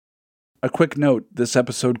A quick note, this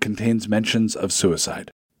episode contains mentions of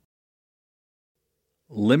suicide.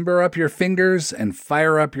 Limber up your fingers and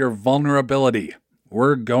fire up your vulnerability.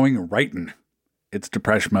 We're going writin'. It's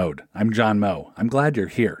Depresh Mode. I'm John Moe. I'm glad you're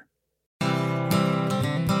here.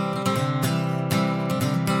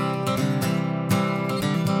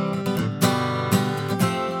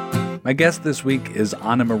 My guest this week is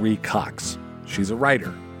Anna Marie Cox. She's a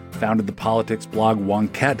writer, founded the politics blog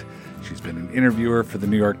Wonkette. She's been an interviewer for the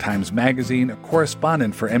New York Times Magazine, a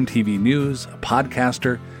correspondent for MTV News, a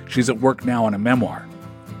podcaster. She's at work now on a memoir.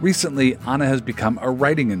 Recently, Anna has become a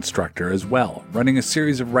writing instructor as well, running a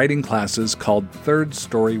series of writing classes called Third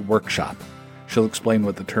Story Workshop. She'll explain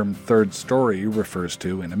what the term third story refers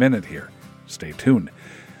to in a minute here. Stay tuned.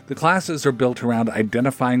 The classes are built around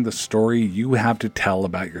identifying the story you have to tell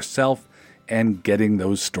about yourself and getting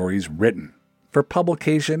those stories written. For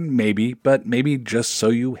publication, maybe, but maybe just so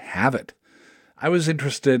you have it. I was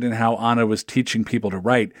interested in how Anna was teaching people to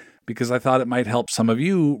write because I thought it might help some of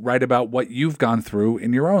you write about what you've gone through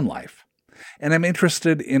in your own life. And I'm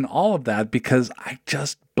interested in all of that because I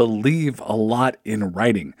just believe a lot in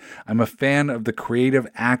writing. I'm a fan of the creative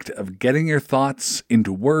act of getting your thoughts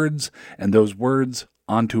into words and those words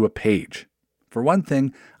onto a page. For one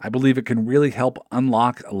thing, I believe it can really help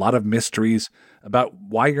unlock a lot of mysteries about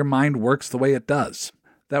why your mind works the way it does.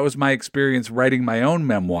 That was my experience writing my own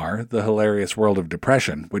memoir, The Hilarious World of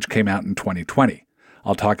Depression, which came out in 2020.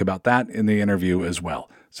 I'll talk about that in the interview as well.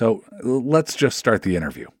 So let's just start the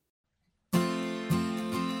interview.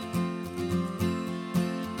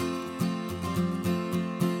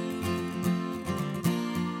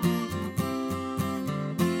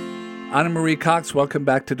 Anna Marie Cox, welcome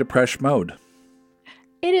back to Depresh Mode.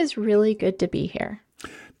 It is really good to be here.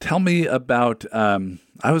 Tell me about,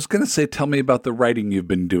 I was going to say tell me about the writing you've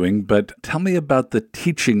been doing, but tell me about the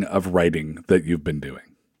teaching of writing that you've been doing.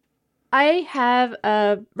 I have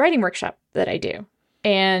a writing workshop that I do,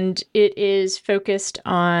 and it is focused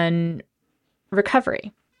on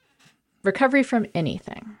recovery from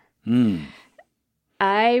anything.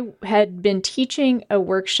 I had been teaching a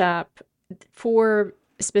workshop for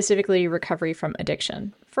specifically recovery from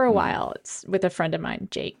addiction for a while. It's with a friend of mine,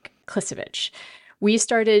 Jake Klisevich. We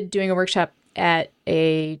started doing a workshop at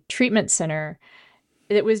a treatment center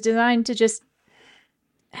that was designed to just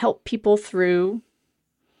help people through,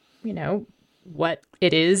 what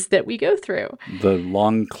it is that we go through. The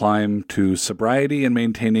long climb to sobriety and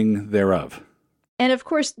maintaining thereof. And of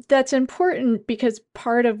course, that's important because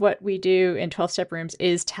part of what we do in 12-step rooms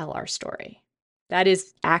is tell our story. That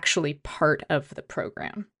is actually part of the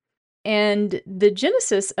program. And the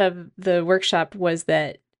genesis of the workshop was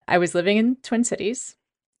that I was living in Twin Cities.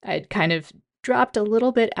 I'd kind of dropped a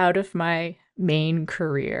little bit out of my main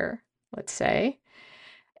career, let's say.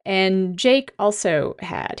 And Jake also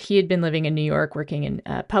he had been living in New York, working in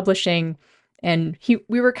publishing. And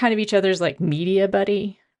we were kind of each other's media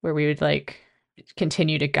buddy, where we would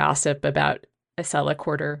continue to gossip about Acela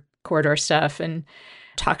corridor stuff and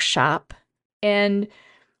talk shop. And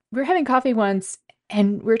we were having coffee once,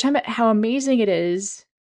 and we were talking about how amazing it is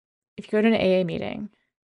if you go to an AA meeting,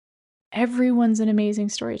 everyone's an amazing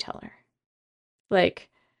storyteller.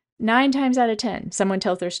 9 times out of 10, someone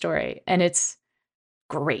tells their story, and it's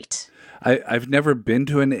great. I've never been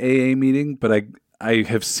to an AA meeting, but I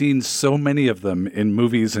have seen so many of them in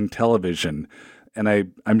movies and television,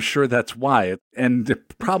 and I'm sure that's why. And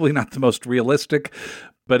probably not the most realistic,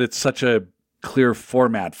 but it's such a clear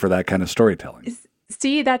format for that kind of storytelling.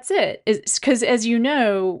 See, that's it. It's because, as you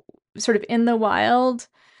know, sort of in the wild,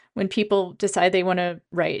 when people decide they want to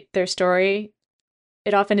write their story,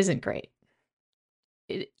 it often isn't great.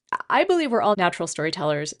 I believe we're all natural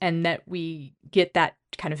storytellers and that we get that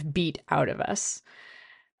kind of beat out of us.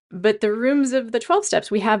 But the rooms of the 12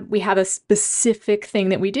 steps, we have a specific thing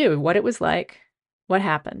that we do, what it was like, what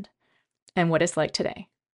happened, and what it's like today.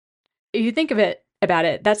 If you think about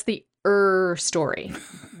it, that's the story.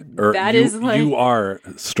 That is you are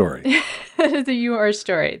story. That is the you are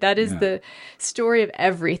story. That is the story of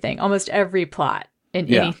everything. Almost every plot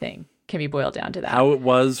in anything can be boiled down to that. How it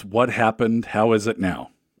was, what happened, how is it now?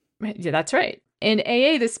 Yeah, that's right. In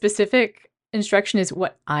AA, the specific instruction is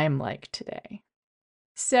what I'm like today.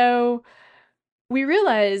 So we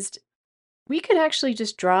realized we could actually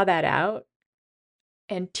just draw that out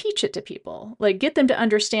and teach it to people, get them to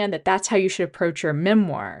understand that that's how you should approach your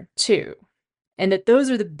memoir too. And that those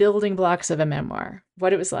are the building blocks of a memoir,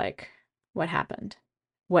 what it was like, what happened,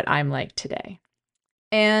 what I'm like today.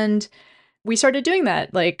 And we started doing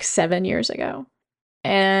that 7 years ago.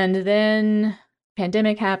 And then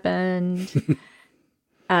pandemic happened.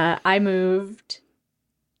 I moved,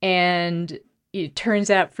 and it turns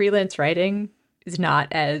out freelance writing is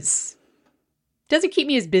doesn't keep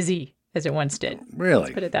me as busy as it once did. Really?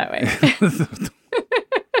 Let's put it that way.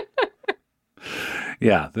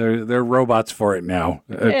 Yeah, they're robots for it now.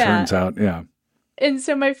 It turns out, yeah. And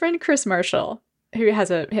so my friend Chris Marshall, who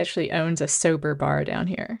actually owns a sober bar down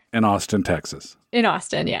here In Austin, Texas. in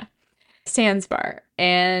Austin, yeah, Sands Bar,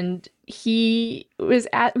 and we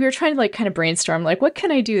were trying to like kind of brainstorm, like, what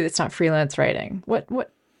can I do that's not freelance writing? What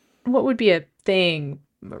would be a thing?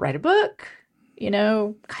 Write a book,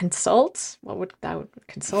 consult. What would that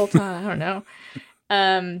consult on? I don't know.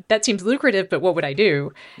 That seems lucrative, but what would I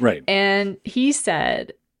do? Right. And he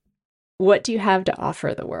said, what do you have to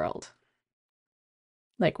offer the world?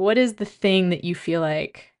 Like, what is the thing that you feel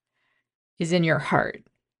like is in your heart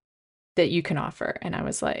that you can offer? And I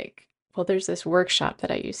was like, well, there's this workshop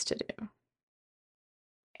that I used to do.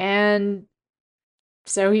 And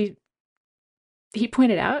so he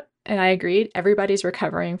pointed out, and I agreed, everybody's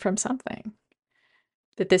recovering from something.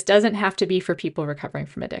 That this doesn't have to be for people recovering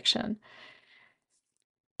from addiction.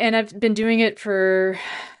 And I've been doing it for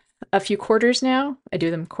a few quarters now. I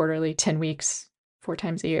do them quarterly, 10 weeks, 4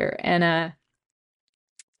 times a year. And I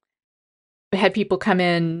had people come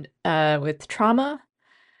in with trauma,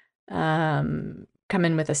 come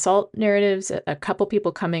in with assault narratives, a couple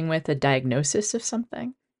people coming with a diagnosis of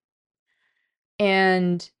something.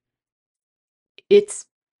 And it's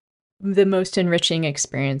the most enriching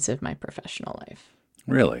experience of my professional life.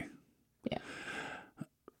 Really? Yeah.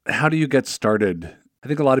 How do you get started? I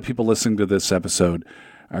think a lot of people listening to this episode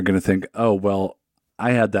are going to think, oh, well,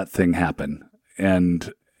 I had that thing happen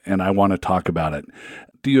and I want to talk about it.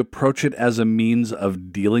 Do you approach it as a means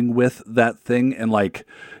of dealing with that thing and like,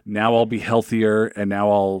 now I'll be healthier and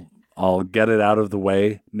now I'll get it out of the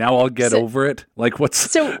way. Now I'll get over it. Like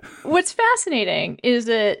So what's fascinating is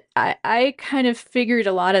that I kind of figured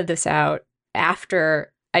a lot of this out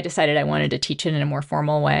after I decided I wanted to teach it in a more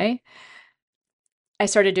formal way. I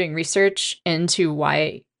started doing research into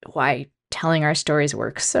why telling our stories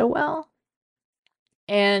works so well.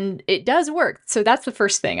 And it does work. So that's the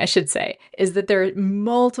first thing I should say, is that there are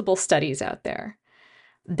multiple studies out there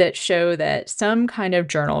that show that some kind of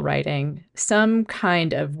journal writing, some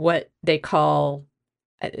kind of what they call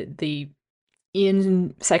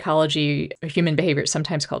in psychology, human behavior, it's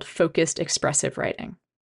sometimes called focused expressive writing.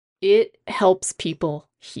 It helps people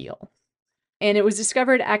heal. And it was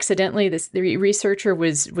discovered accidentally. The researcher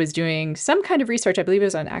was doing some kind of research, I believe it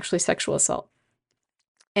was on actually sexual assault.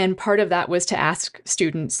 And part of that was to ask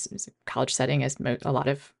students, it was a college setting, as a lot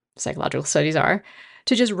of psychological studies are,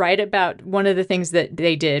 to just write about, one of the things that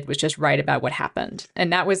they did was just write about what happened.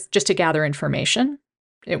 And that was just to gather information.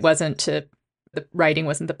 It wasn't the writing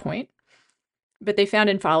wasn't the point. But they found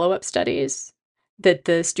in follow-up studies that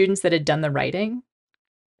the students that had done the writing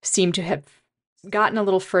seemed to have gotten a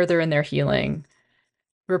little further in their healing,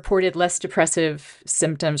 reported less depressive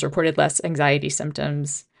symptoms, reported less anxiety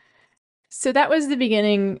symptoms. So that was the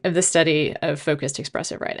beginning of the study of focused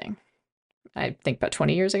expressive writing, I think about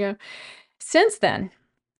 20 years ago. Since then,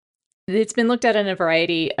 it's been looked at in a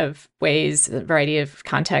variety of ways, a variety of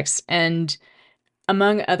contexts, and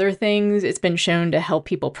among other things, it's been shown to help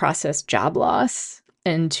people process job loss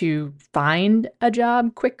and to find a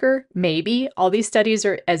job quicker, maybe. All these studies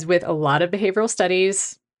are, as with a lot of behavioral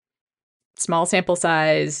studies, small sample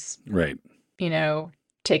size, right?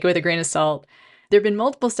 Take it with a grain of salt. There have been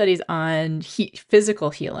multiple studies on physical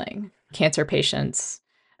healing, cancer patients,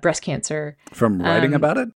 breast cancer. From writing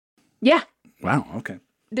about it? Yeah. Wow, okay.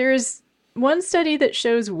 There's one study that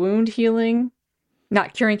shows wound healing,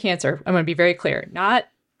 not curing cancer. I'm going to be very clear, not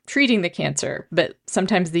treating the cancer, but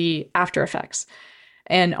sometimes the after effects.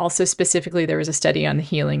 And also specifically, there was a study on the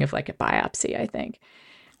healing of like a biopsy, I think.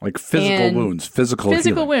 Like wounds, physical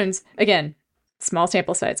healing. Wounds. Again, small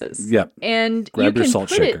sample sizes. Yep. And grab your salt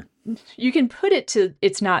shaker. You can put it to,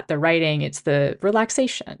 it's not the writing, it's the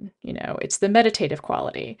relaxation, it's the meditative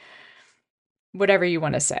quality, whatever you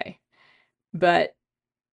want to say. But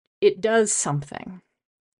it does something.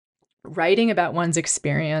 Writing about one's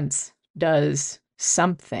experience does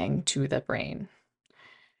something to the brain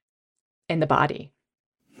and the body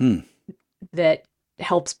that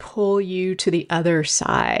helps pull you to the other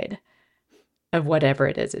side of whatever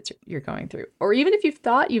it is you're going through. Or even if you've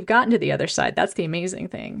thought you've gotten to the other side, that's the amazing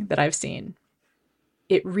thing that I've seen.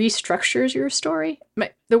 It restructures your story.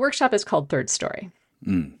 The workshop is called Third Story.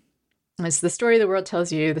 It's the story the world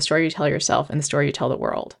tells you, the story you tell yourself, and the story you tell the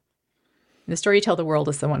world. And the story you tell the world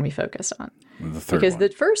is the one we focus on. Because the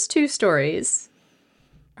first 2 stories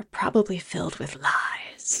are probably filled with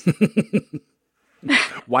lies.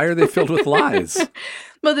 Why are they filled with lies?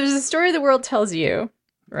 Well, there's a story the world tells you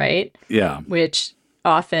right? Yeah. Which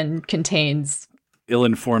often contains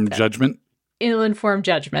Ill-informed judgment. Ill-informed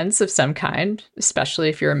judgments of some kind, especially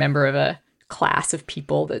if you're a member of a class of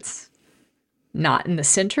people that's not in the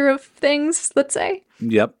center of things, let's say.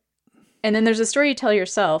 Yep. And then there's a story you tell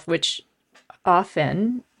yourself, which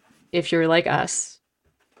often, if you're like us,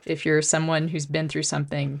 if you're someone who's been through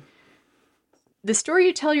something, the story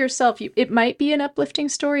you tell yourself, it might be an uplifting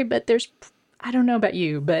story, but I don't know about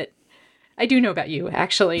you, but I do know about you,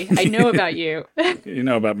 actually. I know about you. You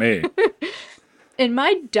know about me. And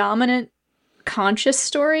my dominant conscious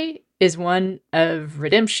story is one of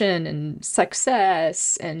redemption and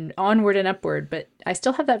success and onward and upward, but I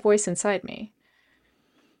still have that voice inside me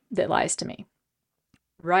that lies to me.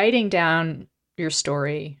 Writing down your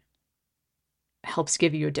story helps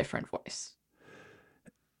give you a different voice.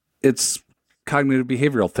 It's cognitive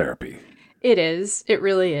behavioral therapy. It is. It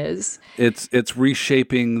really is. It's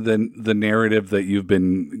reshaping the narrative that you've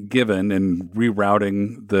been given and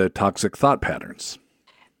rerouting the toxic thought patterns.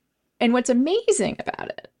 And what's amazing about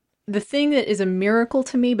it, the thing that is a miracle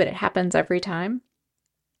to me, but it happens every time,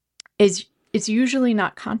 is it's usually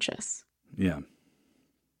not conscious. Yeah.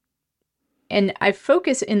 And I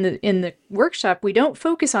focus in the workshop, we don't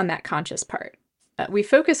focus on that conscious part. We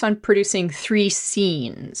focus on producing 3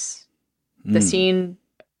 scenes. The scene,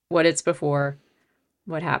 what it's before,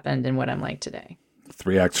 what happened, and what I'm like today.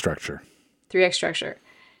 3-act structure. 3-act structure.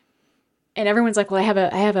 And everyone's like, well, I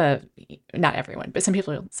have a, not everyone, but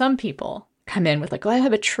some people come in with like, well, I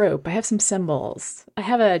have a trope. I have some symbols. I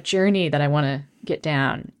have a journey that I want to get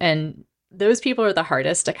down. And those people are the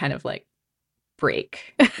hardest to kind of like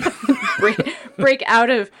break out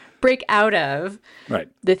of Right.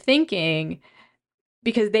 the thinking,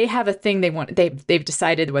 because they have a thing they want. They've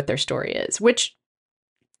decided what their story is, which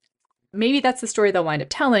maybe that's the story they'll wind up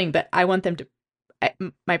telling, but I want them to,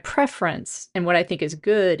 my preference and what I think is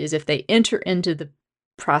good is if they enter into the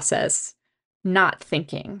process not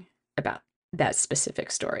thinking about that specific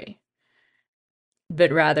story,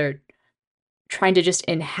 but rather trying to just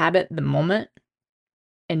inhabit the moment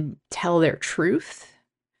and tell their truth.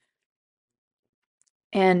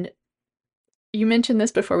 And you mentioned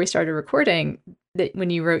this before we started recording, that when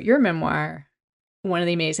you wrote your memoir, one of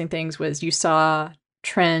the amazing things was you saw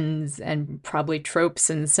trends and probably tropes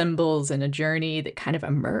and symbols in a journey that kind of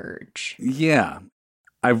emerge. Yeah.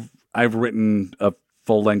 I've written a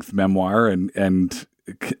full-length memoir and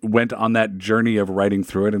went on that journey of writing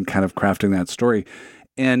through it and kind of crafting that story.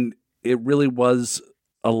 And it really was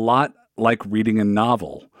a lot like reading a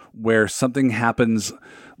novel where something happens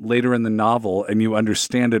later in the novel and you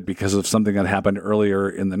understand it because of something that happened earlier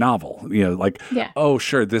in the novel. You know, like, oh,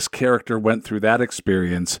 sure, this character went through that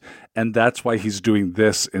experience and that's why he's doing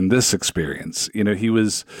this in this experience. You know, he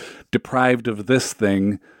was deprived of this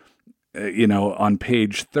thing, on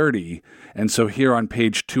page 30. And so here on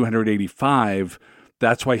page 285,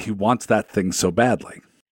 that's why he wants that thing so badly.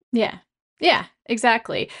 Yeah. Yeah,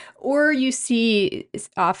 exactly. Or you see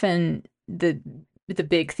often the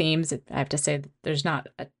big themes. I have to say that there's not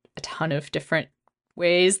a ton of different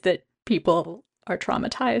ways that people are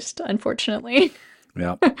traumatized, unfortunately.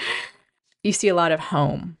 Yeah. You see a lot of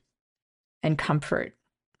home and comfort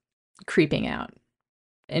creeping out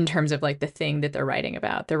in terms of like the thing that they're writing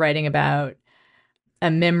about. They're writing about a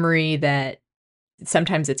memory that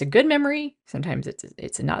sometimes it's a good memory, sometimes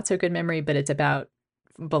it's a not so good memory, but it's about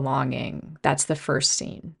belonging. That's the first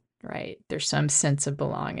scene, right? There's some sense of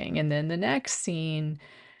belonging. And then the next scene,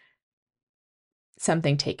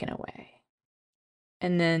 something taken away.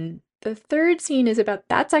 And then the third scene is about,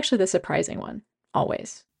 that's actually the surprising one,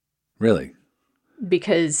 always. Really?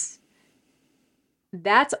 Because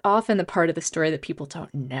that's often the part of the story that people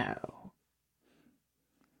don't know.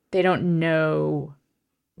 They don't know,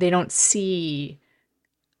 they don't see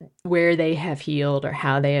where they have healed or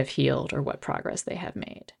how they have healed or what progress they have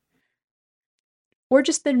made. Or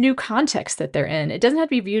just the new context that they're in. It doesn't have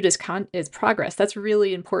to be viewed as progress. That's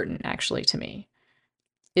really important, actually, to me.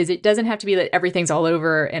 Is it doesn't have to be that everything's all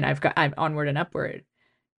over and I'm onward and upward.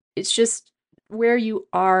 It's just where you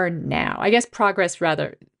are now. I guess progress,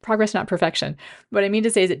 not perfection. What I mean to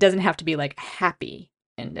say is it doesn't have to be like happy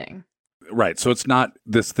ending. Right. So it's not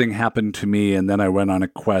this thing happened to me and then I went on a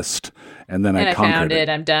quest and then I conquered found it.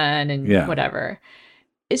 I'm done and whatever.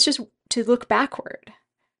 It's just to look backward.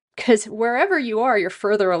 Because wherever you are, you're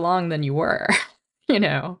further along than you were.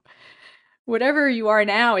 Whatever you are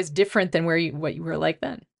now is different than what you were like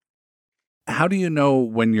then. How do you know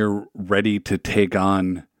when you're ready to take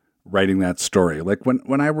on writing that story? Like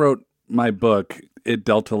when I wrote my book, it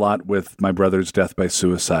dealt a lot with my brother's death by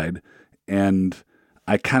suicide. And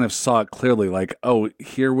I kind of saw it clearly, like, oh,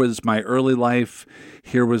 here was my early life.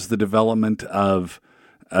 Here was the development of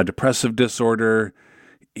a depressive disorder.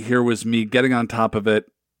 Here was me getting on top of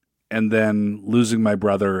it and then losing my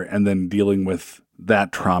brother and then dealing with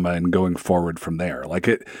that trauma and going forward from there. Like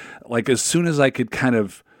as soon as I could kind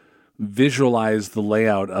of visualize the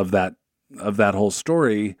layout of that whole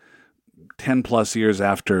story 10 plus years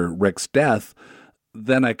after Rick's death,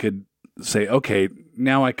 then I could say, okay,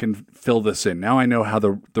 now I can fill this in. Now I know how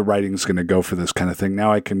the writing's going to go for this kind of thing.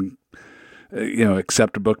 Now I can,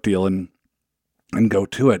 accept a book deal and go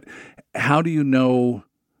to it. How do you know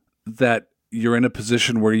that you're in a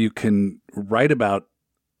position where you can write about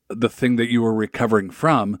the thing that you were recovering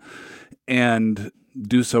from and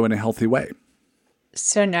do so in a healthy way?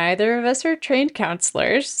 So neither of us are trained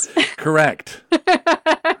counselors. Correct.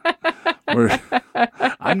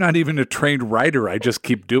 I'm not even a trained writer. I just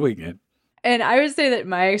keep doing it. And I would say that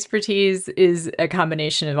my expertise is a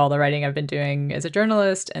combination of all the writing I've been doing as a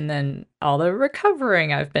journalist and then all the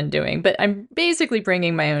recovering I've been doing. But I'm basically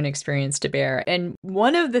bringing my own experience to bear. And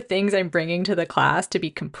one of the things I'm bringing to the class, to be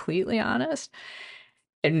completely honest,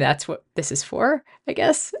 and that's what this is for, I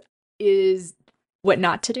guess, is what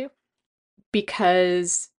not to do.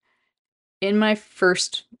 Because in my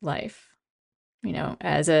first life,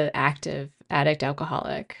 as an active addict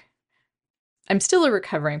alcoholic, I'm still a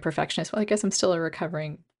recovering perfectionist. Well, I guess I'm still a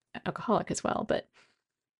recovering alcoholic as well, but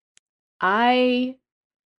I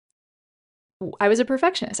was a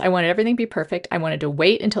perfectionist. I wanted everything to be perfect. I wanted to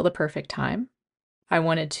wait until the perfect time. I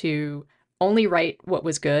wanted to only write what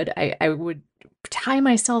was good. I would tie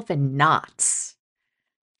myself in knots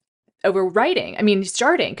over writing. I mean,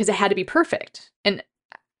 starting, because it had to be perfect. And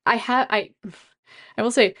I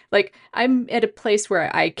will say, like, I'm at a place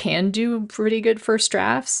where I can do pretty good first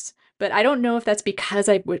drafts, but I don't know if that's because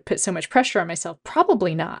I would put so much pressure on myself.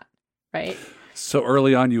 Probably not, right? So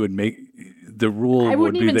early on, you would make the rule. I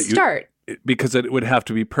wouldn't even start because it would have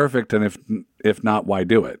to be perfect, and if not, why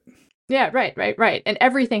do it? Yeah, right. And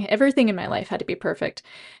everything in my life had to be perfect,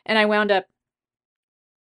 and I wound up,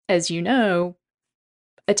 as you know,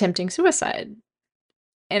 attempting suicide,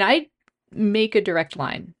 and I make a direct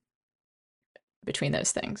line between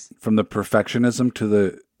those things. From the perfectionism to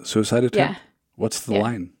the suicide attempt? Yeah. What's the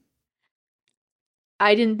line?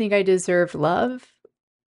 I didn't think I deserved love.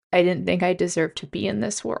 I didn't think I deserved to be in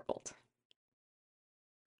this world.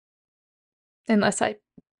 Unless I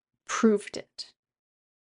proved it.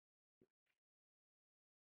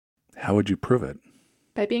 How would you prove it?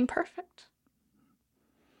 By being perfect.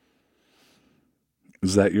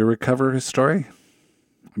 Is that your recovery story?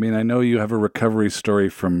 I mean, I know you have a recovery story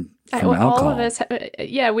from alcohol. All of us,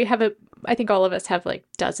 we have I think all of us have like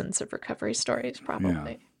dozens of recovery stories,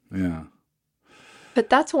 probably. Yeah. But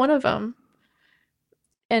that's one of them.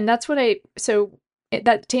 And that's what to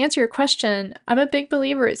answer your question, I'm a big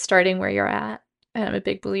believer at starting where you're at. And I'm a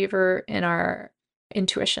big believer in our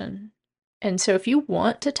intuition. And so if you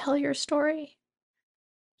want to tell your story,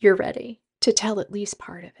 you're ready to tell at least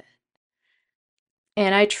part of it.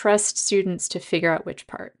 And I trust students to figure out which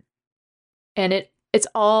part. And it's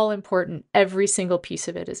all important. Every single piece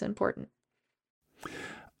of it is important.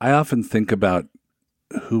 I often think about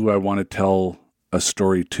who I want to tell a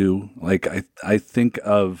story to. Like I think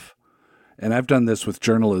of, and I've done this with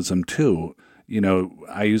journalism too.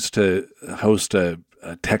 I used to host a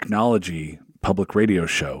technology public radio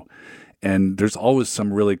show, and there's always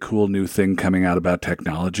some really cool new thing coming out about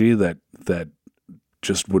technology that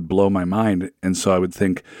just would blow my mind. And so I would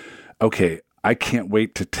think, okay, I can't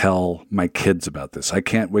wait to tell my kids about this. I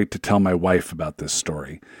can't wait to tell my wife about this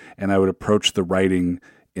story. And I would approach the writing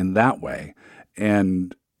in that way.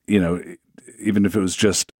 And, even if it was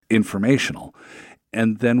just informational.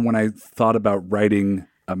 And then when I thought about writing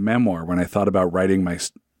a memoir, when I thought about writing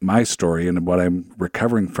my story and what I'm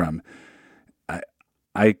recovering from,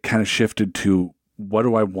 I kind of shifted to, what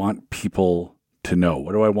do I want people to know?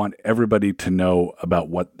 What do I want everybody to know about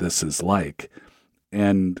what this is like?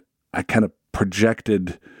 And I kind of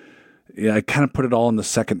projected, I kind of put it all in the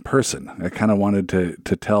second person. I kind of wanted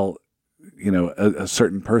to tell, a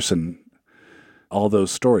certain person all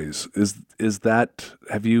those stories. Is that,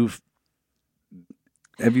 have you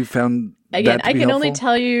found again, that to I be can helpful? only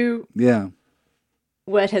tell you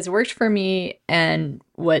what has worked for me and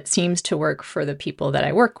what seems to work for the people that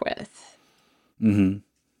I work with. Mm-hmm.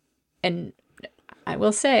 And I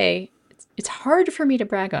will say, it's hard for me to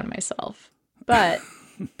brag on myself, but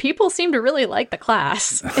people seem to really like the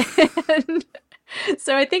class. And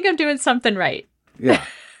so I think I'm doing something right. Yeah.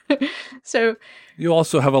 So you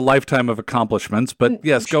also have a lifetime of accomplishments, but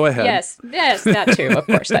yes, go ahead. Yes, that too. Of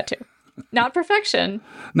course, that too. Not perfection.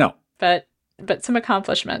 No. But but some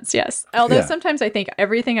accomplishments, yes. Although sometimes I think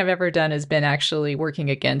everything I've ever done has been actually working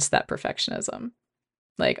against that perfectionism.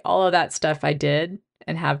 Like all of that stuff I did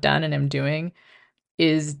and have done and am doing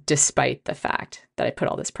is despite the fact that I put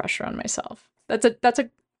all this pressure on myself. That's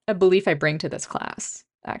a belief I bring to this class,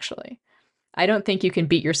 actually. I don't think you can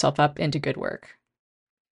beat yourself up into good work.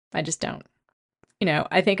 I just don't.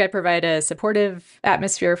 I think I provide a supportive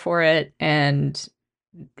atmosphere for it and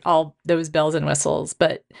all those bells and whistles,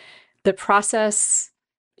 but the process,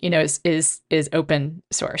 is open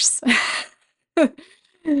source.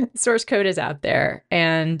 Source code is out there,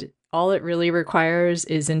 and all it really requires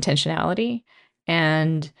is intentionality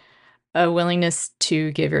and a willingness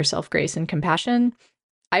to give yourself grace and compassion.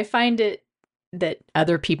 I find it that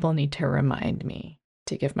other people need to remind me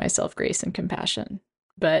to give myself grace and compassion,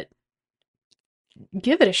 but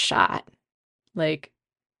give it a shot. Like,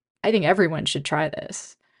 I think everyone should try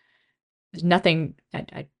this. There's nothing,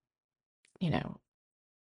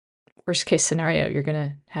 worst case scenario, you're going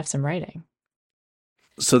to have some writing.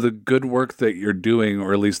 So the good work that you're doing,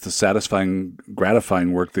 or at least the satisfying,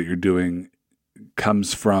 gratifying work that you're doing,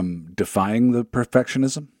 comes from defying the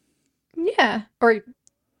perfectionism? Yeah. Or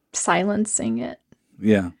silencing it.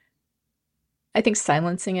 Yeah. I think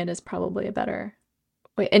silencing it is probably a better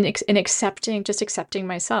way. And accepting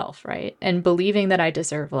myself, right? And believing that I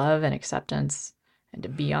deserve love and acceptance and to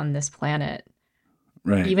be on this planet.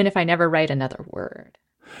 Right. Even if I never write another word.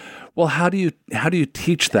 Well, how do you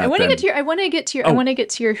teach that? I want to get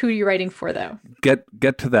to your who you're writing for, though.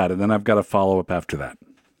 Get to that, and then I've got a follow-up after that.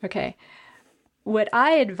 Okay. What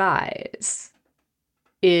I advise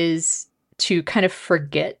is to kind of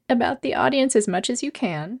forget about the audience as much as you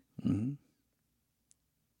can, mm-hmm.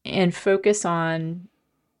 and focus on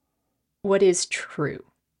what is true.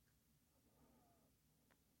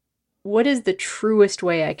 What is the truest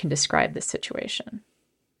way I can describe this situation?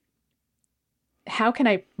 How can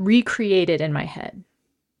I recreate it in my head?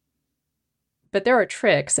 But there are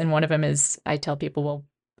tricks, and one of them is I tell people,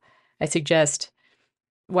 I suggest,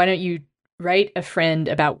 why don't you write a friend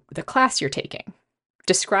about the class you're taking?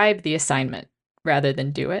 Describe the assignment rather than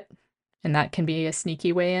do it. And that can be a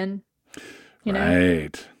sneaky way in,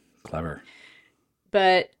 Right. Clever.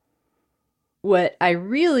 But what I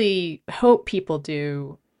really hope people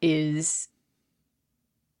do is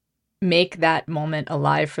make that moment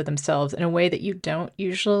alive for themselves in a way that you don't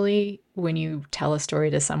usually when you tell a story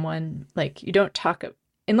to someone. Like, you don't talk,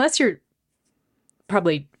 unless you're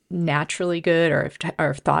probably naturally good or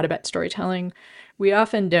have thought about storytelling. We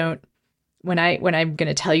often don't. When I'm going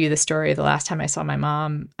to tell you the story, the last time I saw my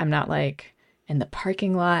mom, I'm not like, in the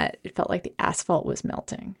parking lot, it felt like the asphalt was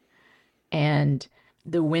melting. And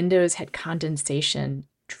the windows had condensation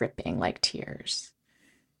dripping like tears.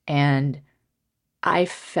 And I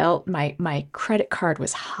felt my credit card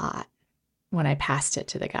was hot when I passed it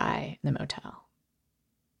to the guy in the motel.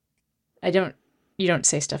 You don't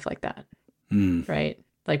say stuff like that, right?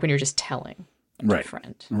 Like when you're just telling a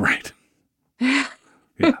friend. Right. Yeah.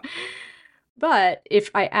 But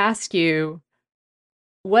if I ask you,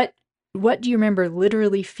 what do you remember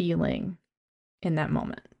literally feeling in that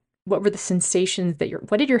moment? What were the sensations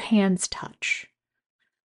what did your hands touch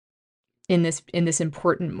in this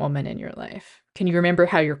important moment in your life? Can you remember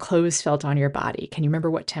how your clothes felt on your body? Can you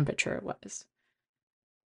remember what temperature it was?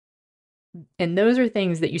 And those are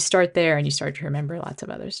things that you start there, and you start to remember lots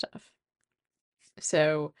of other stuff.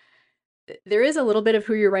 So there is a little bit of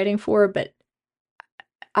who you're writing for, but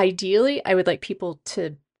ideally, I would like people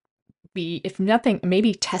to be, if nothing,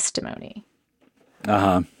 maybe testimony.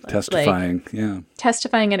 Testifying, yeah.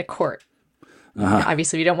 Testifying in a court.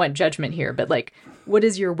 Obviously, we don't want judgment here, but like, what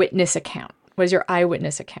is your witness account? What is your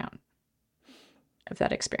eyewitness account of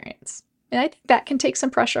that experience? And I think that can take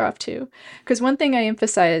some pressure off too. Because one thing I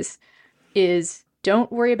emphasize is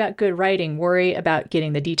don't worry about good writing, worry about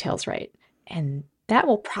getting the details right. And that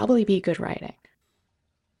will probably be good writing.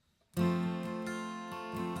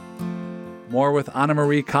 More with Anna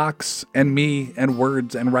Marie Cox and me and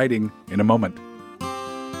words and writing in a moment.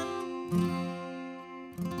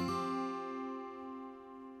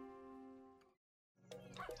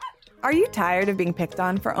 Are you tired of being picked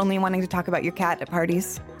on for only wanting to talk about your cat at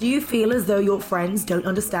parties? Do you feel as though your friends don't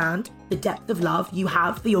understand the depth of love you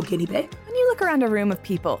have for your guinea pig? When you look around a room of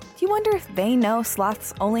people, do you wonder if they know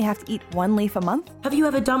sloths only have to eat one leaf a month? Have you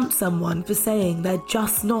ever dumped someone for saying they're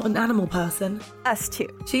just not an animal person? Us too.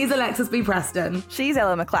 She's Alexis B. Preston. She's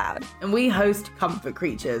Ella McLeod. And we host Comfort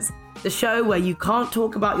Creatures, the show where you can't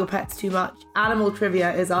talk about your pets too much, animal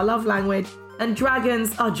trivia is our love language, and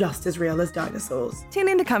dragons are just as real as dinosaurs. Tune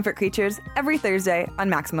into Comfort Creatures every Thursday on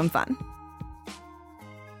Maximum Fun.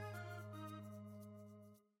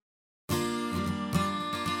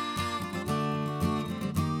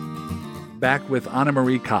 back with Anna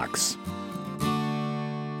Marie Cox.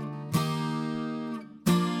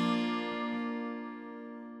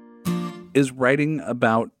 Is writing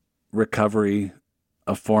about recovery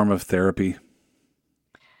a form of therapy?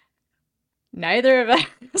 Neither of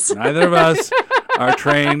us. Neither of us are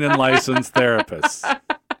trained and licensed therapists.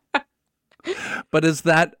 But is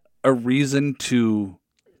that a reason to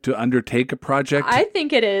undertake a project? I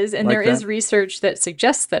think it is, and like there is that? research that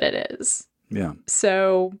suggests that it is. Yeah.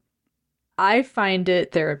 So I find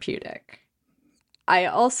it therapeutic. I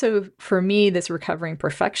also, for me, this recovering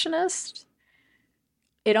perfectionist,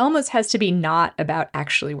 it almost has to be not about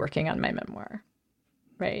actually working on my memoir,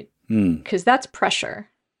 right? Because that's pressure.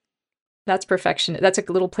 That's perfection. That's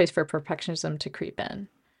a little place for perfectionism to creep in.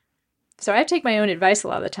 So I take my own advice a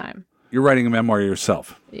lot of the time. You're writing a memoir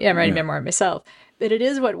yourself. Yeah, I'm writing a memoir myself. But it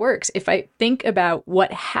is what works. If I think about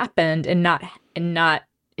what happened and not,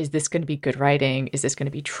 is this going to be good writing? Is this going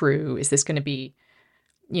to be true? Is this going to be,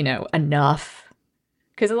 enough?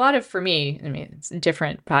 Because a lot of, for me, I mean, it's a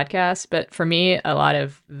different podcast, but for me, a lot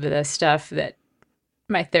of the stuff that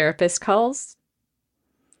my therapist calls,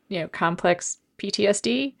 complex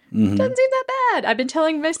PTSD, doesn't seem that bad. I've been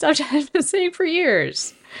telling myself, I've been saying for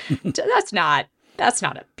years. That's not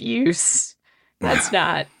abuse. It's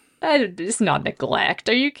not neglect.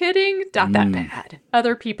 Are you kidding? Not that bad.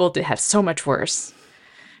 Other people have so much worse.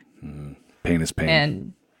 Pain is pain.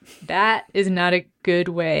 And that is not a good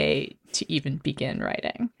way to even begin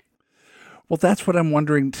writing. Well, that's what I'm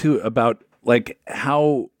wondering too about, like,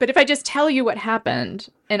 how. But if I just tell you what happened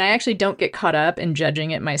and I actually don't get caught up in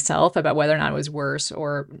judging it myself about whether or not it was worse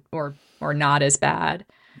or not as bad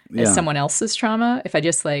as someone else's trauma, if I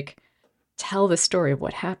just tell the story of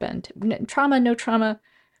what happened, trauma, no trauma,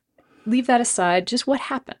 leave that aside, just what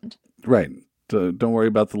happened. Right. Don't worry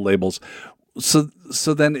about the labels. So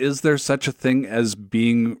then is there such a thing as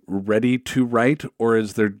being ready to write, or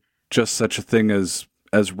is there just such a thing as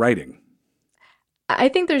writing? I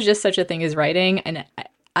think there's just such a thing as writing, and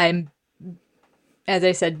I'm, as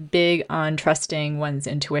I said, big on trusting one's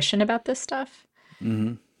intuition about this stuff.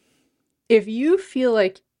 Mm-hmm. If you feel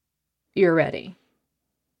like you're ready,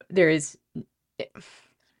 there is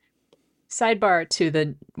sidebar to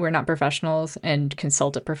the we're not professionals and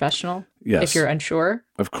consult a professional. Yes. If you're unsure.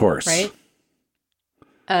 Of course. Right?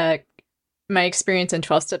 My experience in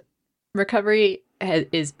 12-step recovery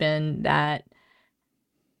has been that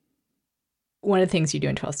one of the things you do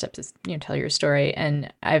in 12 steps is, tell your story.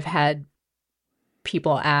 And I've had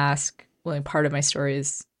people ask, well, part of my story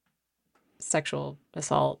is sexual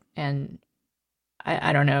assault. And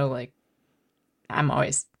I don't know, I'm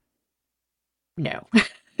always, no.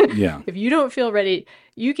 Yeah. If you don't feel ready,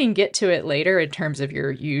 you can get to it later in terms of your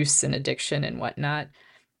use and addiction and whatnot.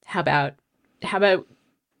 How about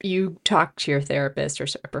you talk to your therapist or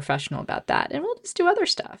a professional about that, and we'll just do other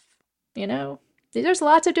stuff. There's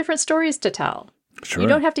lots of different stories to tell. Sure. You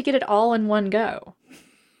don't have to get it all in one go.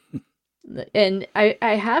 And I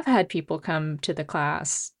have had people come to the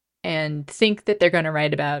class and think that they're going to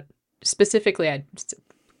write about, specifically,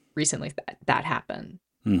 recently that happened.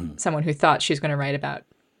 Mm-hmm. Someone who thought she was going to write about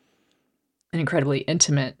an incredibly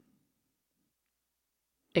intimate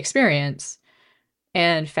experience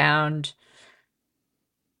and found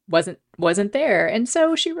wasn't there. And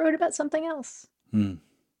so she wrote about something else.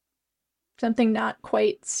 Something not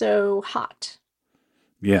quite so hot.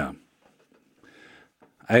 Yeah.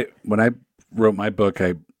 When I wrote my book,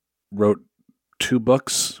 I wrote 2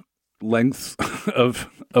 books length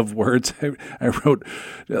of words. I wrote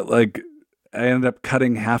I ended up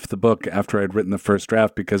cutting half the book after I'd written the first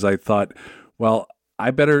draft because I thought, well,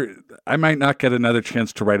 I might not get another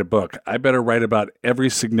chance to write a book. I better write about every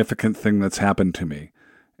significant thing that's happened to me.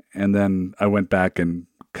 And then I went back and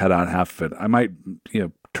cut out half of it. I might,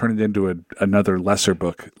 turn it into another lesser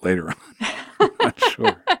book later on. I'm not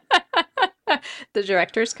sure. The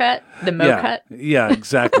director's cut, the Mo cut. Yeah,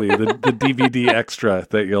 exactly. The DVD extra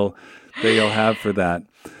that you'll have for that.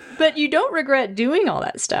 But you don't regret doing all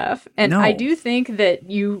that stuff. And no. I do think that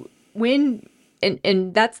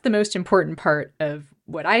and that's the most important part of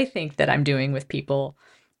what I think that I'm doing with people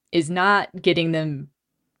is not getting them.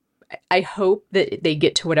 I hope that they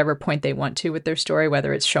get to whatever point they want to with their story,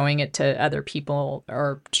 whether it's showing it to other people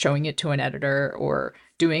or showing it to an editor or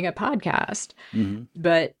doing a podcast. Mm-hmm.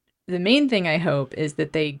 But the main thing I hope is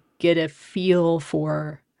that they get a feel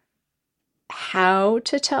for how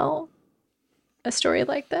to tell a story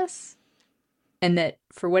like this, and that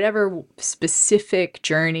for whatever specific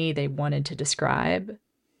journey they wanted to describe,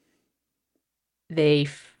 they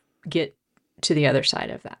get to the other side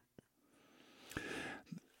of that.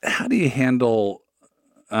 How do you handle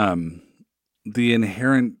the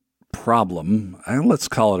inherent problem, let's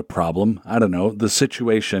call it a problem, I don't know, the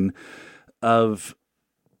situation of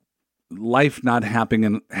life not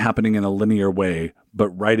happening in a linear way, but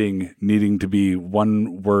writing needing to be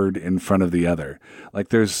one word in front of the other.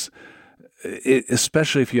 Like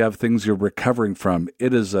especially if you have things you're recovering from,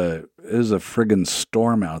 it is a friggin'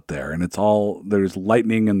 storm out there, and there's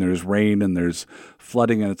lightning and there's rain and there's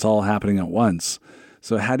flooding, and it's all happening at once.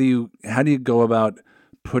 So how do you go about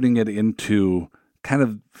putting it into kind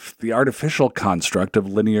of the artificial construct of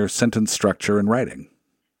linear sentence structure in writing?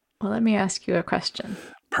 Well, let me ask you a question.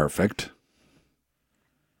 Perfect.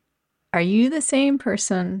 Are you the same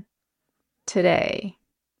person today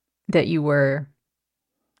that you were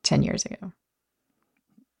 10 years ago?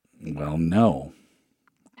 Well, no.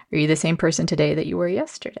 Are you the same person today that you were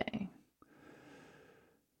yesterday?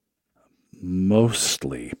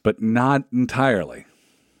 Mostly, but not entirely.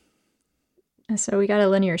 And so we got a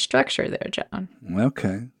linear structure there, John.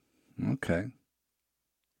 Okay.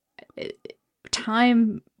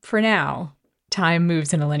 Time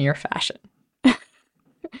moves in a linear fashion.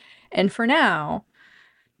 And for now,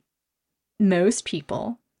 most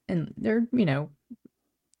people, and they're,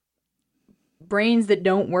 brains that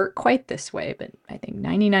don't work quite this way, but I think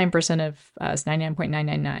 99% of us,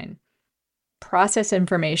 99.999, process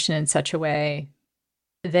information in such a way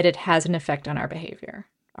that it has an effect on our behavior.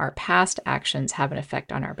 Our past actions have an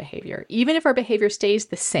effect on our behavior. Even if our behavior stays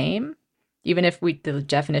the same, even if the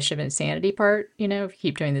definition of insanity part, if you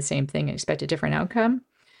keep doing the same thing and expect a different outcome,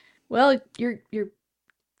 well, you're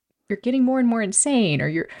getting more and more insane, or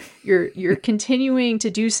you're continuing to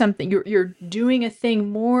do something. You're doing a thing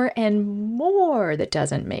more and more that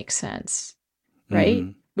doesn't make sense, right?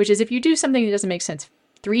 Mm-hmm. Which is, if you do something that doesn't make sense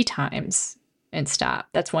 3 times and stop,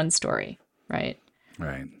 that's one story, right?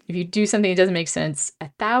 Right. If you do something that doesn't make sense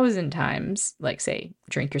 1,000 times, like say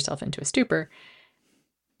drink yourself into a stupor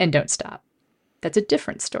and don't stop, that's a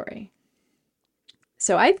different story.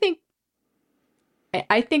 So I think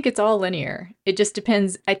it's all linear. It just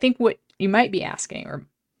depends. I think what you might be asking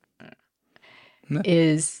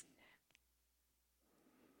is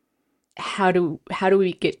how do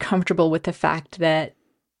we get comfortable with the fact that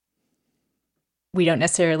we don't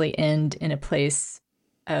necessarily end in a place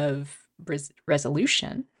of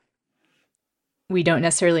resolution. We don't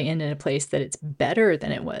necessarily end in a place that it's better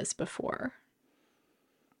than it was before.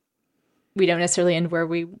 We don't necessarily end where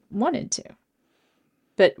we wanted to.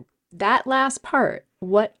 But that last part,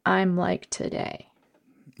 what I'm like today.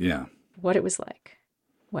 Yeah. What it was like.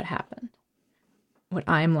 What happened. What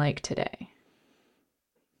I'm like today.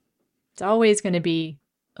 It's always going to be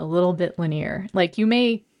a little bit linear. Like you're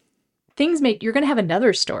going to have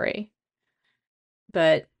another story.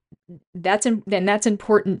 But that's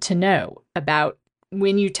important to know about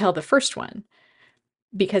when you tell the first one.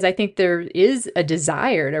 Because I think there is a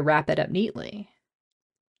desire to wrap it up neatly.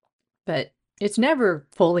 But it's never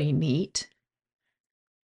fully neat.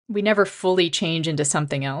 We never fully change into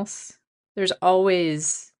something else. There's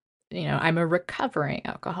always, I'm a recovering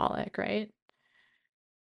alcoholic, right?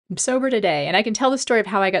 I'm sober today, and I can tell the story of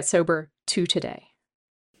how I got sober to today.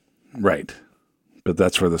 Right. But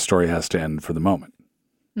that's where the story has to end for the moment.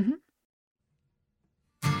 Mm-hmm.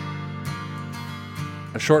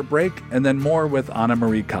 A short break, and then more with Anna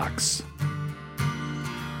Marie Cox.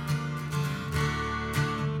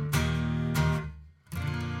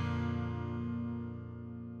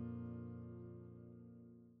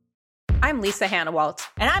 I'm Lisa Hannawalt.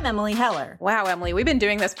 And I'm Emily Heller. Wow, Emily, we've been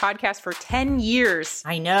doing this podcast for 10 years.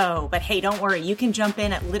 I know, but hey, don't worry. You can jump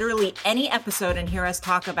in at literally any episode and hear us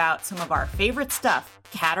talk about some of our favorite stuff.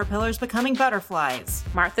 Caterpillars becoming butterflies.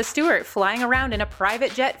 Martha Stewart flying around in a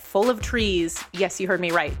private jet full of trees. Yes, you heard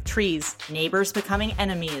me right. Trees. Neighbors becoming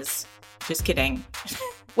enemies. Just kidding.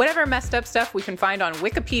 Whatever messed up stuff we can find on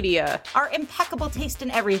Wikipedia. Our impeccable taste in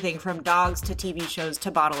everything from dogs to TV shows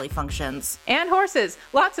to bodily functions. And horses.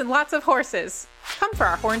 Lots and lots of horses. Come for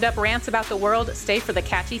our horned up rants about the world. Stay for the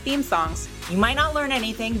catchy theme songs. You might not learn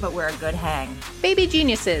anything, but we're a good hang. Baby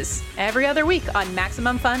Geniuses. Every other week on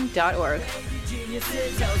MaximumFun.org.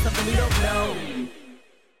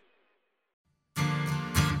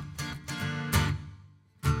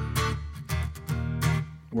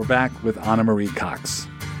 We're back with Anna Marie Cox.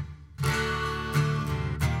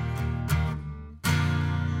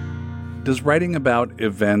 Does writing about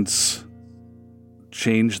events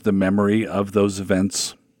change the memory of those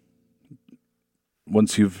events?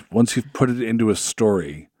 Once you've put it into a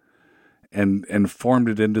story and formed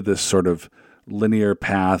it into this sort of linear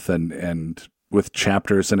path and with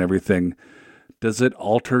chapters and everything, does it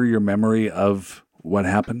alter your memory of what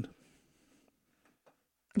happened?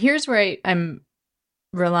 Here's where I'm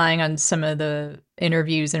relying on some of the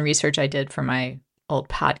interviews and research I did for my old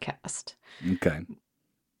podcast. Okay.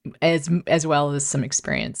 As well as some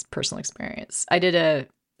personal experience. I did a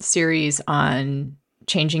series on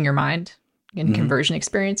changing your mind and conversion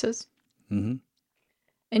experiences. Mm-hmm.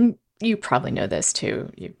 And you probably know this too.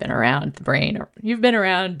 You've been around the brain, or you've been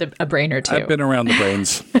around a brain or two. I've been around the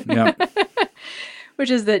brains. Yeah. Which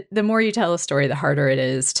is that the more you tell a story, the harder it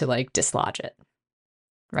is to like dislodge it,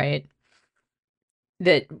 right?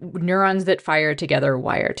 That neurons that fire together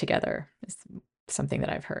wire together is something that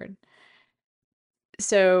I've heard.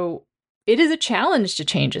 So it is a challenge to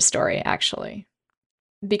change a story, actually,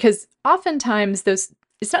 because oftentimes it's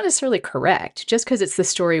not necessarily correct. Just because it's the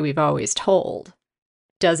story we've always told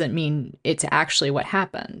doesn't mean it's actually what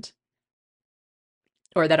happened,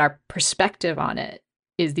 or that our perspective on it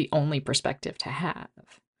is the only perspective to have.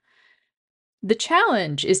 The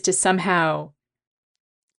challenge is to somehow,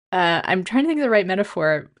 I'm trying to think of the right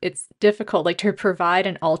metaphor. It's difficult, like to provide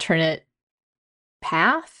an alternate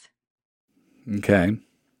path. Okay.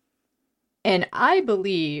 And I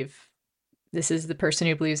believe, this is the person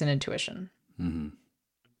who believes in intuition. Mm-hmm.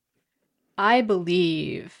 I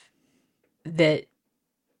believe that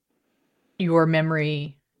your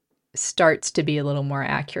memory starts to be a little more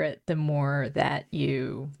accurate the more that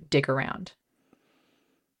you dig around.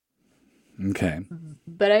 Okay.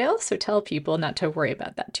 But I also tell people not to worry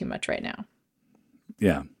about that too much right now.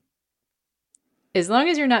 Yeah. As long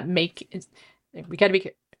as you're not making, we got to be,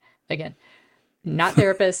 again, not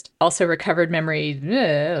therapist, also recovered memory,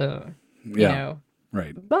 you know.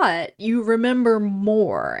 Right. But you remember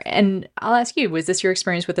more. And I'll ask you, was this your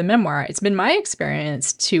experience with a memoir? It's been my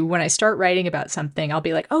experience to, when I start writing about something, I'll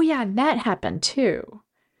be like, oh yeah, and that happened too.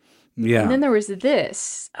 Yeah. And then there was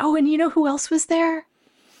this. Oh, and you know who else was there?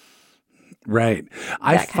 Right.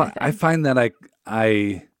 I find that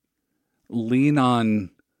I lean on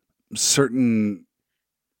certain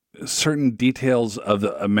details of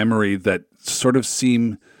a memory that sort of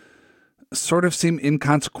seem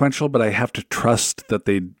inconsequential, but I have to trust that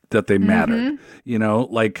they mattered. You know,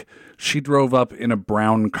 like she drove up in a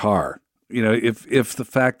brown car. You know, if the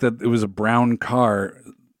fact that it was a brown car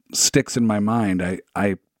sticks in my mind,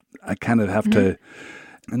 I kind of have to,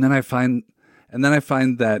 and then I find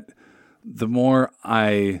that the more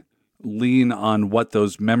I lean on what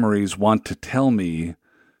those memories want to tell me,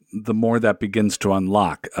 the more that begins to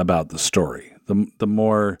unlock about the story. The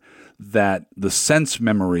more that the sense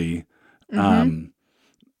memory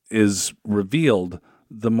is revealed,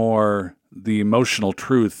 the more the emotional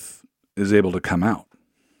truth is able to come out.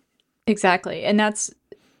 Exactly. And that's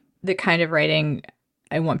the kind of writing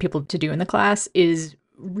I want people to do in the class, is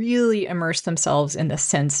really immerse themselves in the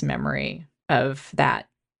sense memory of that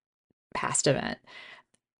past event.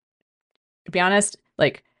 To be honest,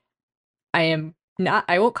 like I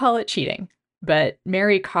won't call it cheating, but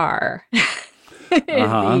Mary Karr,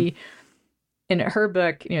 in her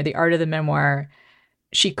book, you know, The Art of the Memoir,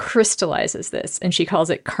 she crystallizes this and she calls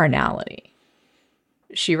it carnality.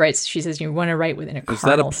 She says, you want to write within a carnal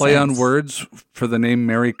sense. Is that a play on words for the name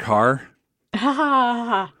Mary Karr?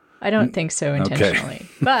 I don't think so intentionally,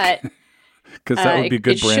 but because that would be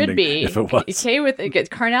good branding. It should be if it was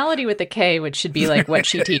carnality with a K, which should be like what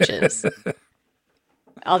she teaches.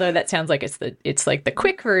 Although that sounds like it's like the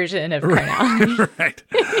quick version of carnality. Right.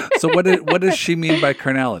 So what does she mean by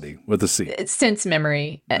carnality with a C? It's sense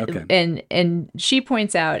memory. Okay. And she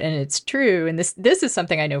points out, and it's true, and this is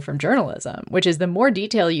something I know from journalism, which is the more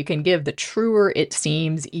detail you can give, the truer it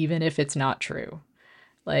seems, even if it's not true.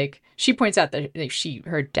 Like she points out that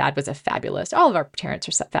her dad was all of our parents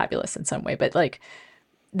are fabulous in some way, but like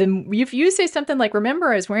if you say something like,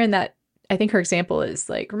 remember I was wearing that, I think her example is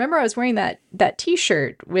like, remember I was wearing that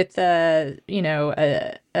T-shirt with the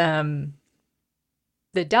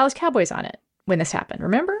Dallas Cowboys on it when this happened.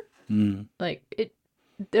 Remember? Like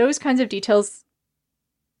those kinds of details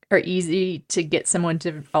are easy to get someone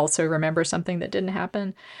to also remember something that didn't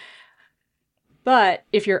happen. But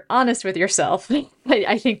if you're honest with yourself,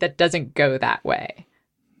 I think that doesn't go that way,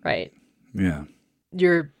 right? Yeah.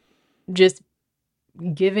 You're just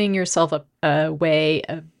giving yourself a way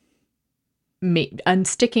of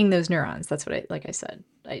unsticking those neurons. That's what I said.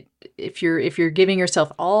 If you're giving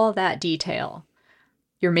yourself all that detail,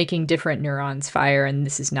 you're making different neurons fire, and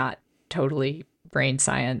this is not totally brain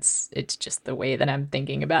science. It's just the way that I'm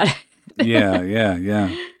thinking about it. Yeah.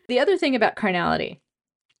 The other thing about carnality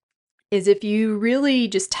is if you really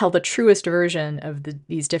just tell the truest version of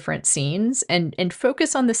these different scenes and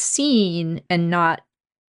focus on the scene and not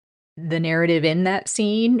the narrative in that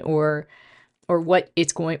scene or what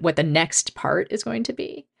the next part is going to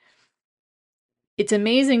be. It's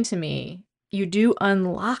amazing to me you do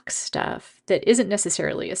unlock stuff that isn't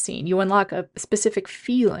necessarily a scene. You unlock a specific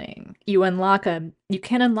feeling. You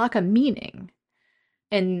can unlock a meaning.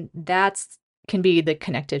 And that's can be the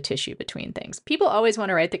connective tissue between things. People always want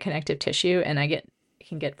to write the connective tissue, and I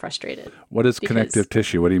can get frustrated. What is connective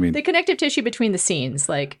tissue? What do you mean? The connective tissue between the scenes,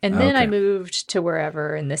 like, and then I moved to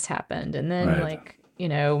wherever, and this happened, and then like, you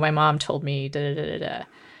know, my mom told me da da da da,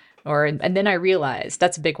 or and then I realized.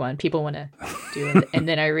 That's a big one. People want to do it, and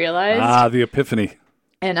then I realized. The epiphany.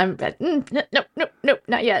 And I'm nope,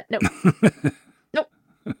 not yet, nope.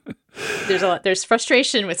 There's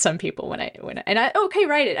frustration with some people when I okay,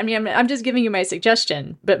 write it. I mean, I'm just giving you my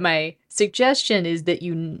suggestion, but my suggestion is that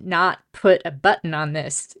you not put a button on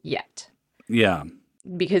this yet. Yeah.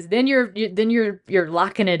 Because then you're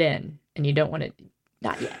locking it in, and you don't want it.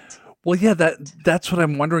 Not yet. Well, yeah, that's what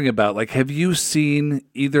I'm wondering about. Like, have you seen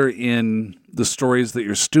either in the stories that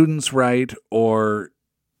your students write or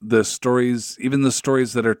the stories, even the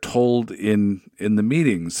stories that are told in the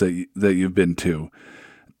meetings that you've been to,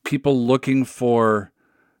 people looking for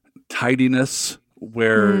tidiness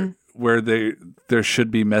where there should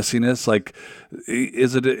be messiness? Like,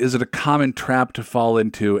 is it a common trap to fall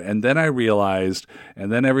into? And then I realized,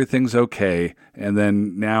 and then everything's okay, and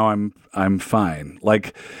then now I'm fine.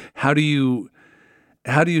 Like, how do you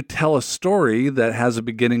tell a story that has a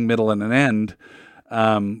beginning, middle, and an end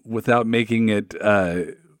without making it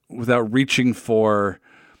without reaching for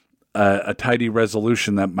a tidy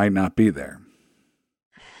resolution that might not be there?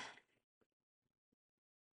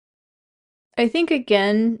 I think,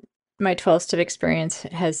 again, my 12-step experience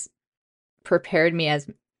has prepared me as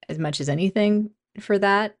much as anything for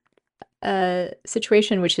that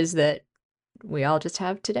situation, which is that we all just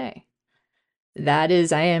have today. That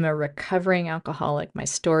is, I am a recovering alcoholic. My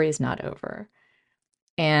story is not over.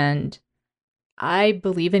 And I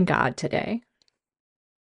believe in God today.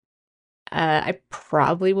 I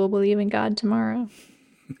probably will believe in God tomorrow.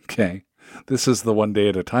 Okay. This is the one day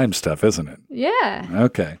at a time stuff, isn't it? Yeah.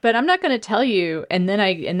 Okay. But I'm not going to tell you. And then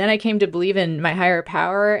I came to believe in my higher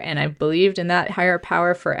power, and I believed in that higher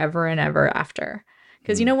power forever and ever after.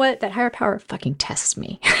 Because you know what? That higher power fucking tests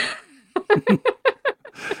me.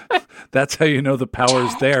 That's how you know the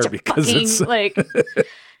power's there, because fucking, it's like,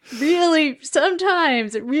 really,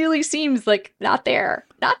 sometimes it really seems like not there.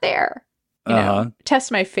 You know,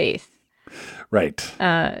 test my faith. Right.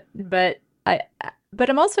 But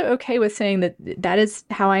I'm also okay with saying that is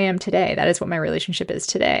how I am today. That is what my relationship is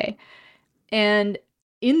today. And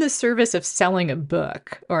in the service of selling a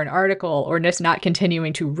book or an article, or just not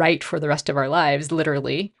continuing to write for the rest of our lives,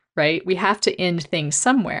 literally, right? We have to end things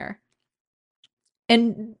somewhere.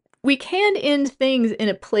 And we can end things in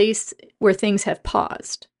a place where things have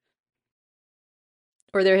paused,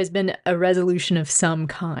 or there has been a resolution of some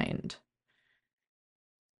kind.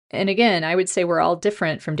 And again, I would say we're all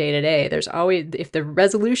different from day to day. There's always, if the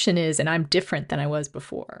resolution is, and I'm different than I was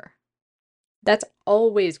before, that's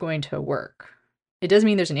always going to work. It doesn't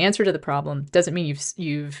mean there's an answer to the problem. It doesn't mean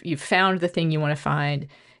you've found the thing you want to find.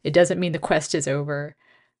 It doesn't mean the quest is over.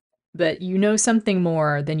 But you know something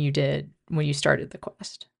more than you did when you started the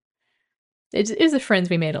quest. It is the friends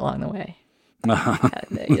we made along the way.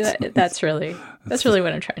 That's really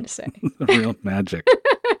what I'm trying to say. The real magic.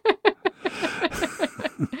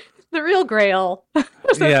 The real grail. The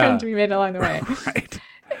friends we made along the way.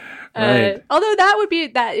 Right. Although that would be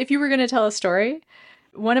that if you were going to tell a story,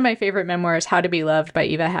 one of my favorite memoirs, How to Be Loved by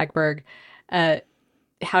Eva Hagberg.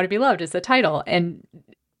 How to Be Loved is the title. And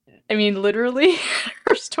I mean, literally,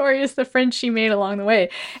 her story is the friends she made along the way.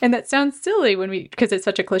 And that sounds silly because it's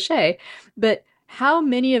such a cliche. But how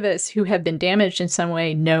many of us who have been damaged in some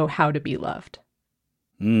way know how to be loved?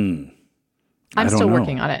 I'm still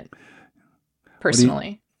working on it,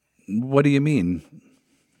 personally. What do you mean?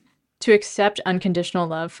 To accept unconditional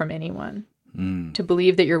love from anyone. To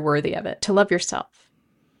believe that you're worthy of it. To love yourself.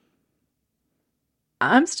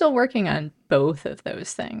 I'm still working on both of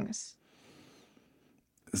those things.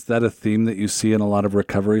 Is that a theme that you see in a lot of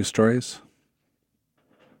recovery stories?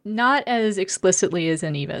 Not as explicitly as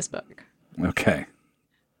in Eva's book. Okay.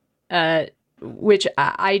 Which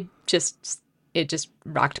it just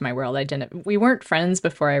rocked my world. We weren't friends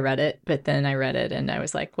before I read it, but then I read it and I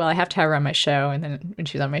was like, well, I have to have her on my show. And then when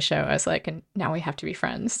she was on my show, I was like, and now we have to be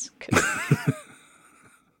friends.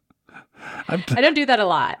 I don't do that a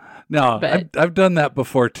lot. No, but I've done that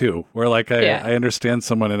before too, where like I understand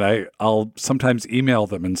someone and I'll sometimes email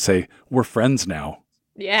them and say, we're friends now.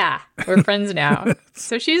 Yeah, we're friends now.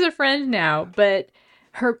 So she's a friend now, but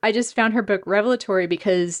I just found her book revelatory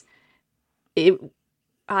because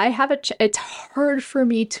it's hard for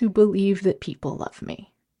me to believe that people love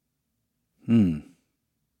me.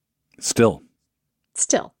 Still.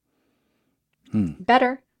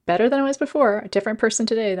 Better than I was before. A different person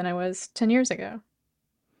today than I was 10 years ago.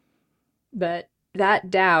 But that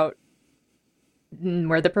doubt,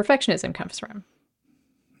 where the perfectionism comes from,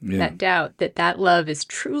 that doubt that love is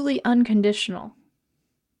truly unconditional,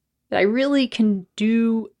 that I really can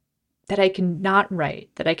do, that I can not write,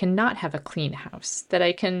 that I can not have a clean house, that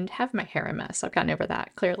I can have my hair a mess. I've gotten over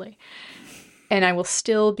that, clearly. And I will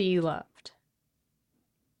still be loved.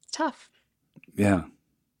 It's tough. Yeah.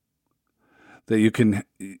 That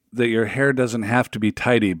your hair doesn't have to be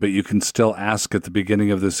tidy, but you can still ask at the beginning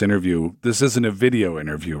of this interview. This isn't a video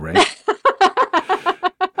interview, right?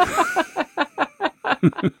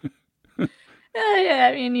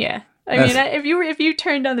 Yeah. I mean, if you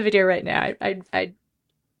turned on the video right now,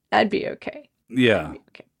 I'd be okay. Yeah. I'd be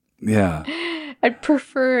okay. Yeah. I'd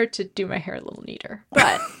prefer to do my hair a little neater,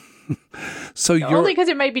 but so only because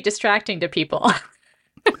it might be distracting to people.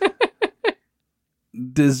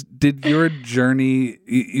 Did your journey,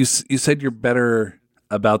 you said you're better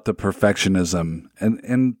about the perfectionism,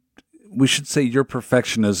 and we should say your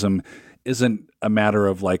perfectionism isn't a matter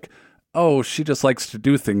of like, oh, she just likes to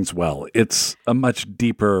do things well. It's a much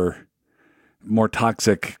deeper, more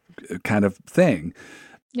toxic kind of thing.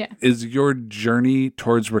 Yeah. Is your journey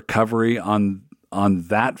towards recovery on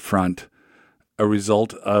that front a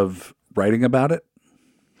result of writing about it?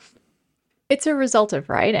 It's a result of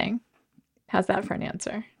writing. How's that for an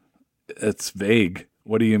answer? It's vague.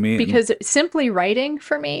 What do you mean? Because simply writing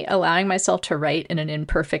for me, allowing myself to write in an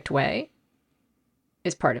imperfect way,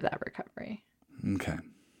 is part of that recovery. Okay.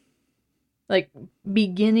 Like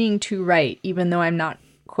beginning to write, even though I'm not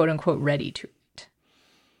quote unquote ready to write,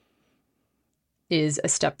 is a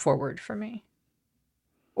step forward for me.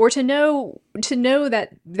 Or to know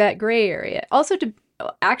that gray area. Also to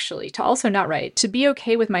also not write, to be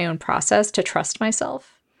okay with my own process, to trust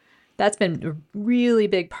myself. That's been a really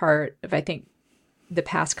big part of, I think, the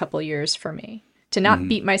past couple of years for me. To not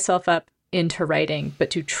beat myself up into writing, but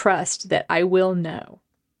to trust that I will know.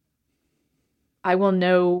 I will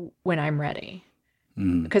know when I'm ready.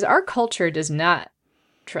 Because our culture does not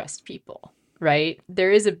trust people, right?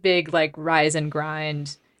 There is a big like rise and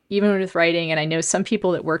grind, even with writing. And I know some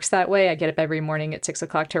people that works that way. I get up every morning at 6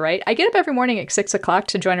 o'clock to write. I get up every morning at 6 o'clock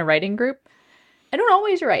to join a writing group. I don't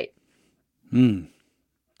always write.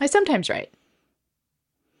 I sometimes write.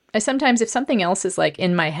 If something else is like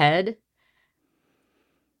in my head,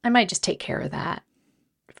 I might just take care of that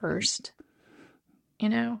first.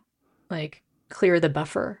 Like clear the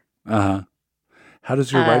buffer. Uh-huh. How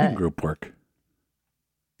does your writing group work?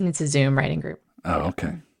 It's a Zoom writing group. Oh,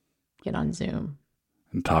 okay. Get on Zoom.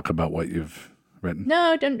 And talk about what you've written?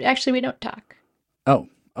 No, we don't talk. Oh,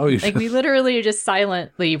 you like we literally just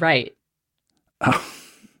silently write. Oh.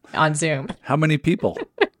 On Zoom. How many people?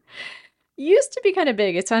 Used to be kind of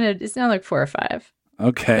big. It's now like 4 or 5.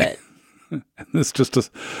 Okay. It's just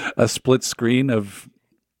a split screen of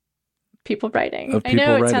people writing. I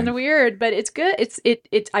know it sounded weird, but it's good.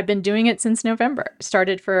 I've been doing it since November.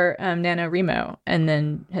 Started for NaNoWriMo and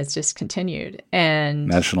then has just continued. And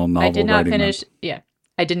National Novel I did not Writing finish. Month. Yeah,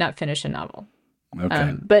 I did not finish a novel.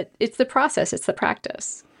 Okay. But it's the process. It's the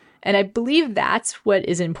practice. And I believe that's what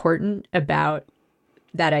is important about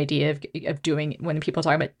that idea of doing, when people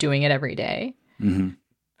talk about doing it every day.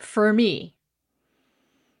 For me,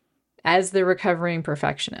 as the recovering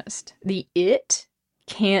perfectionist, it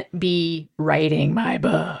can't be writing my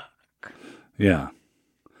book. Yeah.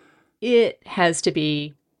 It has to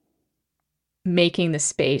be making the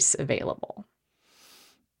space available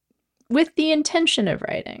with the intention of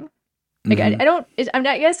writing. Like I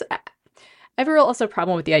guess I have a real also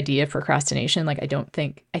problem with the idea of procrastination. Like I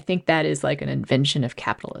think that is like an invention of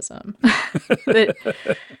capitalism.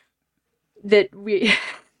 that we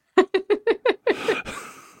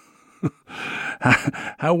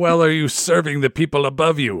How well are you serving the people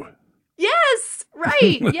above you? Yes,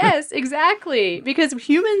 right. Yes, exactly. Because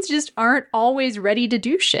humans just aren't always ready to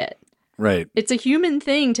do shit. Right. It's a human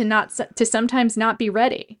thing to sometimes not be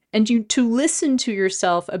ready, and to listen to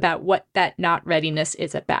yourself about what that not readiness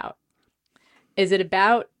is about. Is it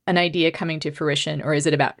about an idea coming to fruition, or is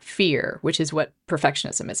it about fear, which is what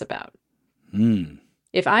perfectionism is about?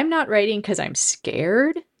 If I'm not writing because I'm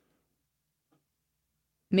scared,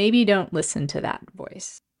 maybe don't listen to that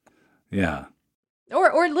voice. Yeah.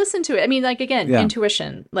 Or listen to it. I mean, like, again,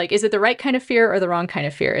 intuition. Like, is it the right kind of fear or the wrong kind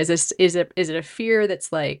of fear? Is it a fear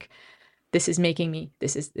that's like, this is making me,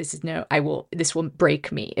 this is this will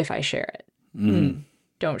break me if I share it.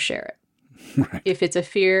 Don't share it. Right. If it's a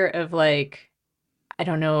fear of like, I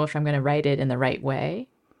don't know if I'm going to write it in the right way.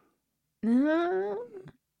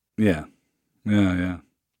 Yeah.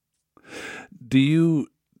 Do you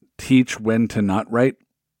teach when to not write?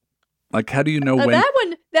 Like, how do you know when?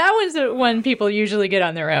 That one's the one people usually get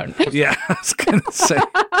on their own. Yeah, I was going to say.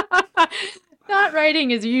 Not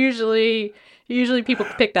writing is usually people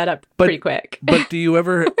pick that up pretty quick. But do you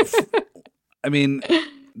ever,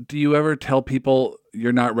 do you ever tell people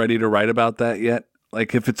you're not ready to write about that yet?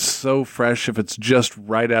 Like, if it's so fresh, if it's just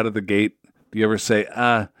right out of the gate, do you ever say,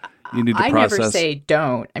 you need to process? I never say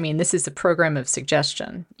don't. I mean, this is a program of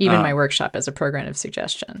suggestion. Even my workshop is a program of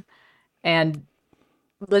suggestion. And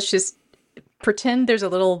let's just pretend there's a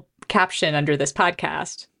little caption under this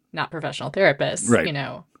podcast, not professional therapist. Right. You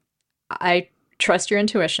know, I trust your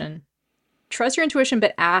intuition. Trust your intuition,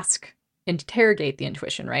 but interrogate the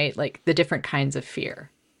intuition, right? Like the different kinds of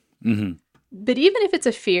fear. Mm-hmm. But even if it's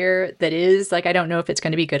a fear that is like, I don't know if it's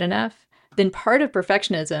going to be good enough, then part of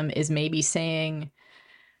perfectionism is maybe saying,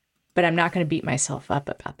 but I'm not going to beat myself up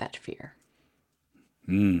about that fear.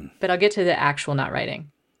 But I'll get to the actual not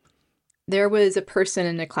writing. There was a person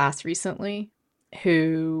in a class recently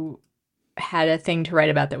who had a thing to write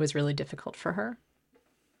about that was really difficult for her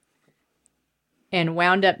and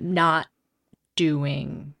wound up not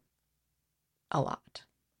doing a lot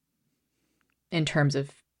in terms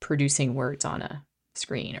of producing words on a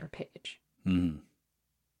screen or page. Mm.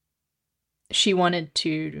 She wanted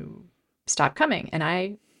to stop coming, and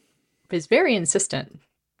I was very insistent.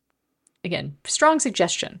 Again, strong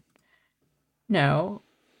suggestion. No,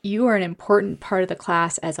 you are an important part of the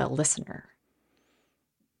class as a listener.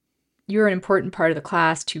 You're an important part of the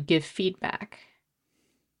class to give feedback.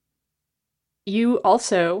 You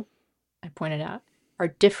also, I pointed out, are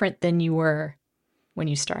different than you were when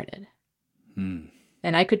you started. Mm.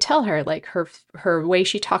 And I could tell her, like, her way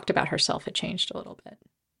she talked about herself had changed a little bit,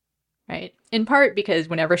 right? In part because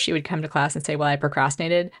whenever she would come to class and say, well, I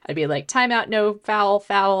procrastinated, I'd be like, time out, no, foul.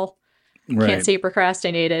 Right. Can't say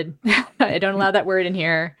procrastinated. I don't allow that word in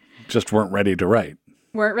here. Just weren't ready to write.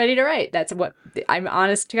 Weren't ready to write. That's what, I'm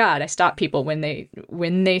honest to God. I stop people when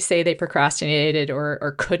they say they procrastinated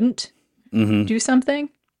or couldn't do something.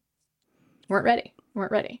 Weren't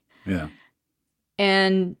ready. Yeah.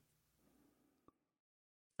 And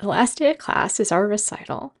the last day of class is our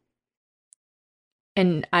recital.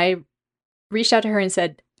 And I reached out to her and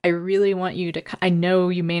said, I really want you to come. I know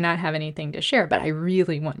you may not have anything to share, but I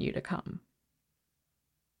really want you to come.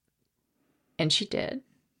 And she did.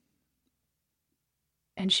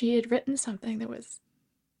 And she had written something that was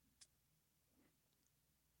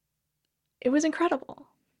incredible.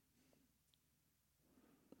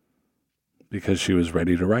 Because she was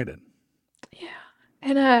ready to write it. Yeah.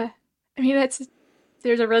 And I mean,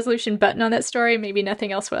 there's a resolution button on that story. Maybe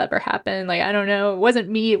nothing else will ever happen. Like, I don't know. It wasn't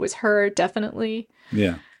me. It was her, definitely.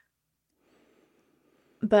 Yeah.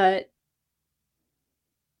 But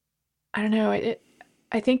I don't know.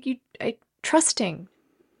 I think trusting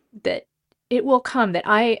that it will come,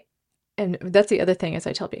 and that's the other thing, as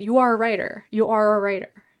I tell people, you are a writer. You are a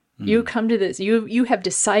writer. Mm. You come to this. You have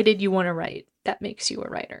decided you want to write. That makes you a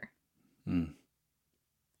writer. Mm.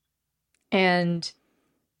 And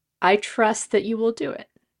I trust that you will do it.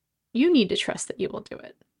 You need to trust that you will do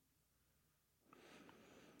it.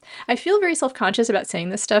 I feel very self-conscious about saying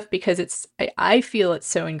this stuff because I feel it's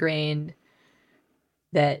so ingrained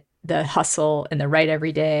that the hustle and the write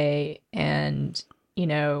every day and, you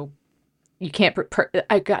know, you can't,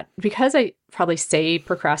 because I probably say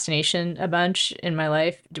procrastination a bunch in my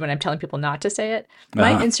life when I'm telling people not to say it,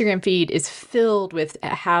 my Instagram feed is filled with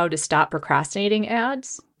how to stop procrastinating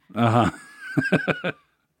ads.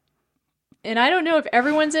 And I don't know if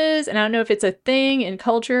everyone's is, and I don't know if it's a thing in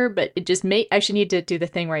culture, but it just I should need to do the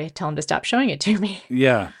thing where I tell them to stop showing it to me.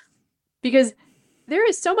 Yeah. Because there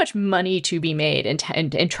is so much money to be made in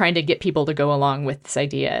trying to get people to go along with this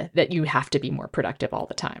idea that you have to be more productive all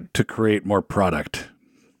the time. To create more product.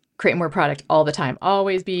 Create more product all the time.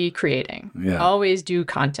 Always be creating. Yeah. Always do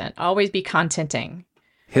content. Always be contenting.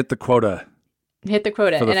 Hit the quota. For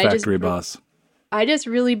the factory boss. I just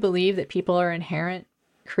really believe that people are inherent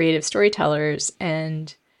creative storytellers,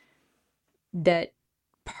 and that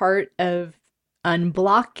part of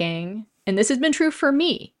unblocking, and this has been true for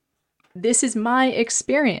me, this is my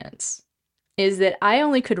experience, is that I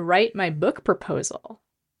only could write my book proposal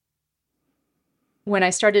when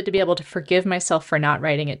I started to be able to forgive myself for not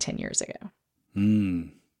writing it 10 years ago.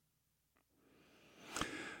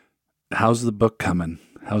 How's the book coming?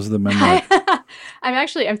 How's the memoir? I'm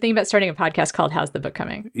thinking about starting a podcast called How's the Book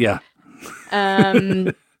Coming? Yeah.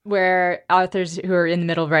 Where authors who are in the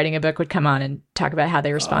middle of writing a book would come on and talk about how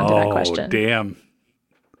they respond to that question. Oh, damn.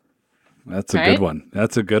 That's a good one.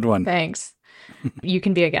 That's a good one. Thanks. You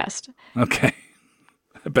can be a guest. Okay.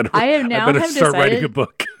 I better have start writing a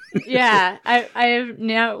book. Yeah, I have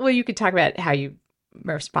now. Well, you could talk about how you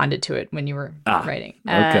responded to it when you were writing.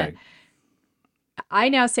 Okay. I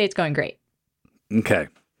now say it's going great. Okay.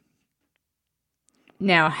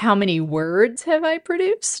 Now, how many words have I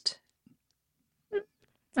produced?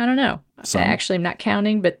 I don't know. Some. Actually, I'm not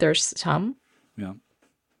counting, but there's some. Yeah.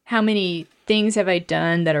 How many things have I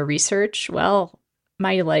done that are research? Well,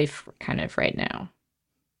 my life kind of right now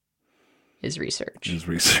is research. Is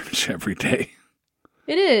research every day.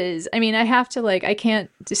 It is. I mean, I have to I can't.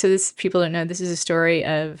 So this, people don't know, this is a story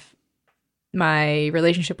of my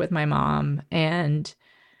relationship with my mom and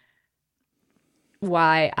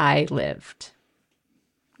why I lived.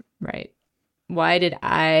 Right. Why did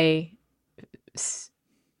I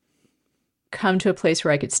come to a place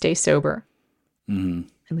where I could stay sober, at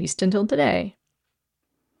least until today,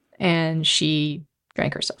 and she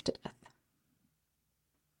drank herself to death.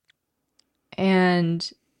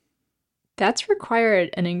 And that's required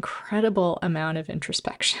an incredible amount of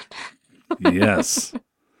introspection. Yes.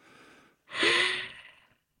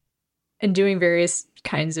 And doing various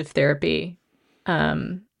kinds of therapy.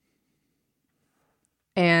 And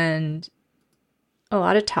a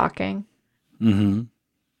lot of talking. Mm-hmm.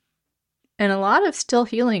 And a lot of still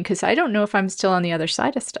healing, because I don't know if I'm still on the other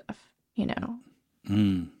side of stuff, you know?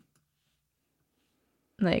 Mm.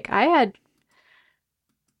 I had,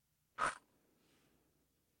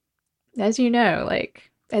 as you know,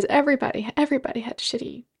 as everybody had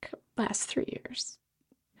shitty last 3 years.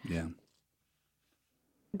 Yeah.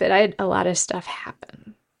 But I had a lot of stuff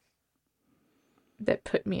happen that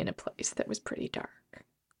put me in a place that was pretty dark.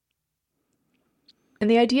 And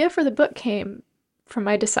the idea for the book came from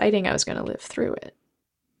my deciding I was going to live through it.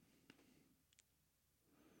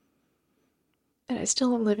 And I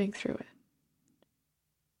still am living through it.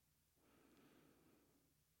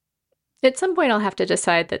 At some point, I'll have to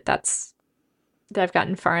decide that I've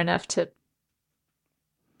gotten far enough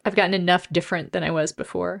I've gotten enough different than I was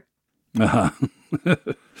before. That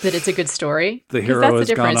it's a good story. The hero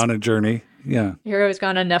has gone on a journey. Yeah. The hero has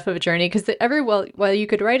gone on enough of a journey, because while you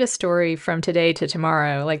could write a story from today to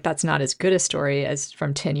tomorrow, that's not as good a story as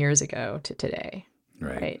from 10 years ago to today.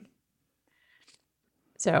 Right.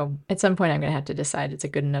 So at some point I'm going to have to decide it's a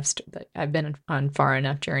good enough that I've been on far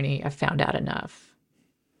enough journey. I've found out enough.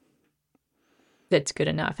 That's good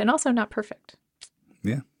enough. And also not perfect.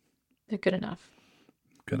 Yeah. They're good enough.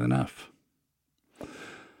 Good enough.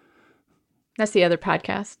 That's the other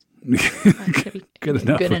podcast. Good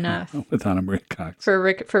enough. Good enough. With Anna Marie Cox. For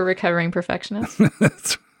recovering perfectionists.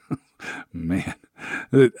 Man.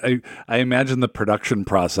 I imagine the production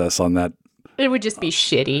process on that. It would just be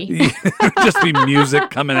shitty. It would just be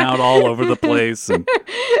music coming out all over the place. And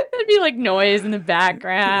there'd be noise in the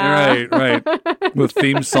background. Right. The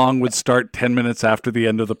theme song would start 10 minutes after the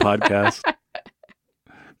end of the podcast.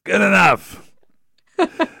 Good enough.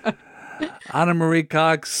 Anna Marie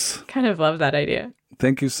Cox. Kind of love that idea.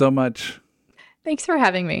 Thank you so much. Thanks for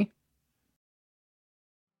having me.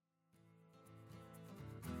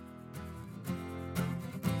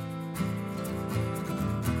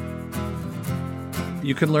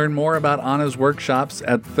 You can learn more about Anna's workshops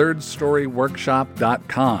at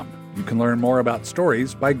thirdstoryworkshop.com. You can learn more about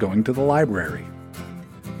stories by going to the library.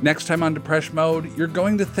 Next time on Depression Mode, you're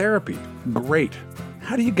going to therapy. Great.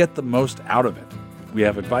 How do you get the most out of it? We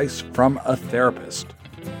have advice from a therapist.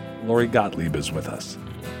 Lori Gottlieb is with us.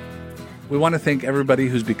 We want to thank everybody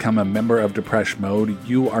who's become a member of Depression Mode.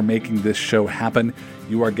 You are making this show happen.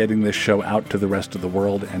 You are getting this show out to the rest of the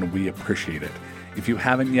world, and we appreciate it. If you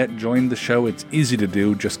haven't yet joined the show, it's easy to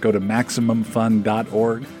do. Just go to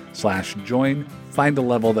MaximumFun.org/join, find a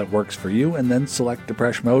level that works for you, and then select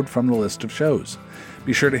Depression Mode from the list of shows.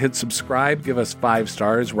 Be sure to hit subscribe, give us 5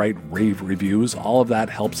 stars, write rave reviews. All of that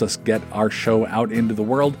helps us get our show out into the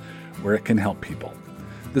world where it can help people.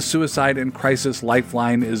 The Suicide and Crisis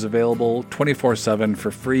Lifeline is available 24/7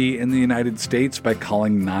 for free in the United States by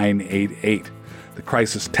calling 988. The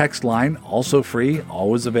Crisis Text Line, also free,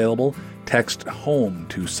 always available. Text HOME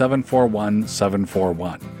to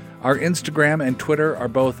 741-741. Our Instagram and Twitter are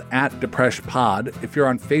both at DepressionPod. If you're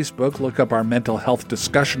on Facebook, look up our mental health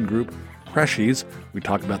discussion group, Creshies. We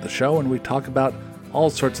talk about the show and we talk about all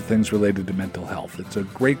sorts of things related to mental health. It's a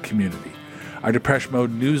great community. Our Depression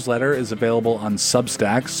Mode newsletter is available on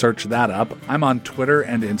Substack. Search that up. I'm on Twitter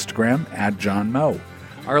and Instagram at John Moe.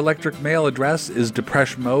 Our electric mail address is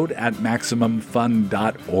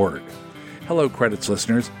depressionmode@maximumfun.org. Hello, Credits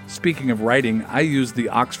listeners. Speaking of writing, I use the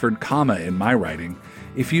Oxford comma in my writing.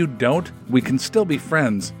 If you don't, we can still be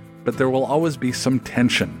friends, but there will always be some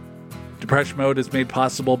tension. Depeche Mode is made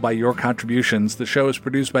possible by your contributions. The show is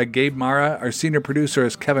produced by Gabe Mara. Our senior producer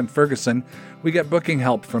is Kevin Ferguson. We get booking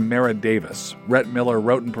help from Mara Davis. Rhett Miller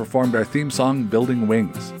wrote and performed our theme song, Building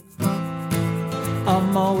Wings.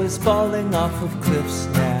 I'm always falling off of cliffs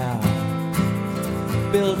now,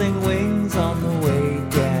 building wings on the way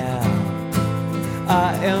down.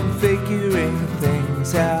 I am figuring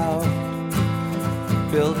things out,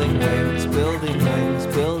 building wings, building wings,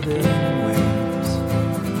 building wings.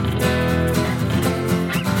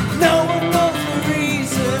 No one knows the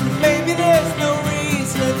reason, maybe there's no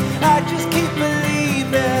reason, I just keep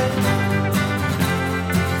believing.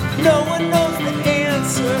 No one knows the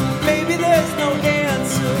answer, maybe there's no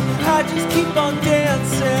answer, I just keep on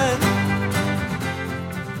dancing.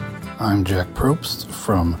 I'm Jack Probst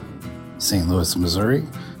from St. Louis, Missouri,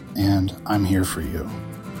 and I'm here for you.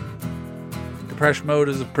 Depeche Mode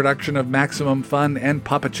is a production of Maximum Fun and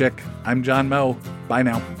Papa Chick. I'm John Moe. Bye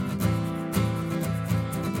now.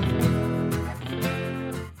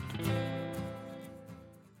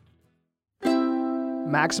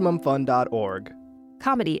 MaximumFun.org.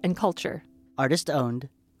 Comedy and culture. Artist owned.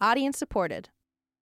 Audience supported.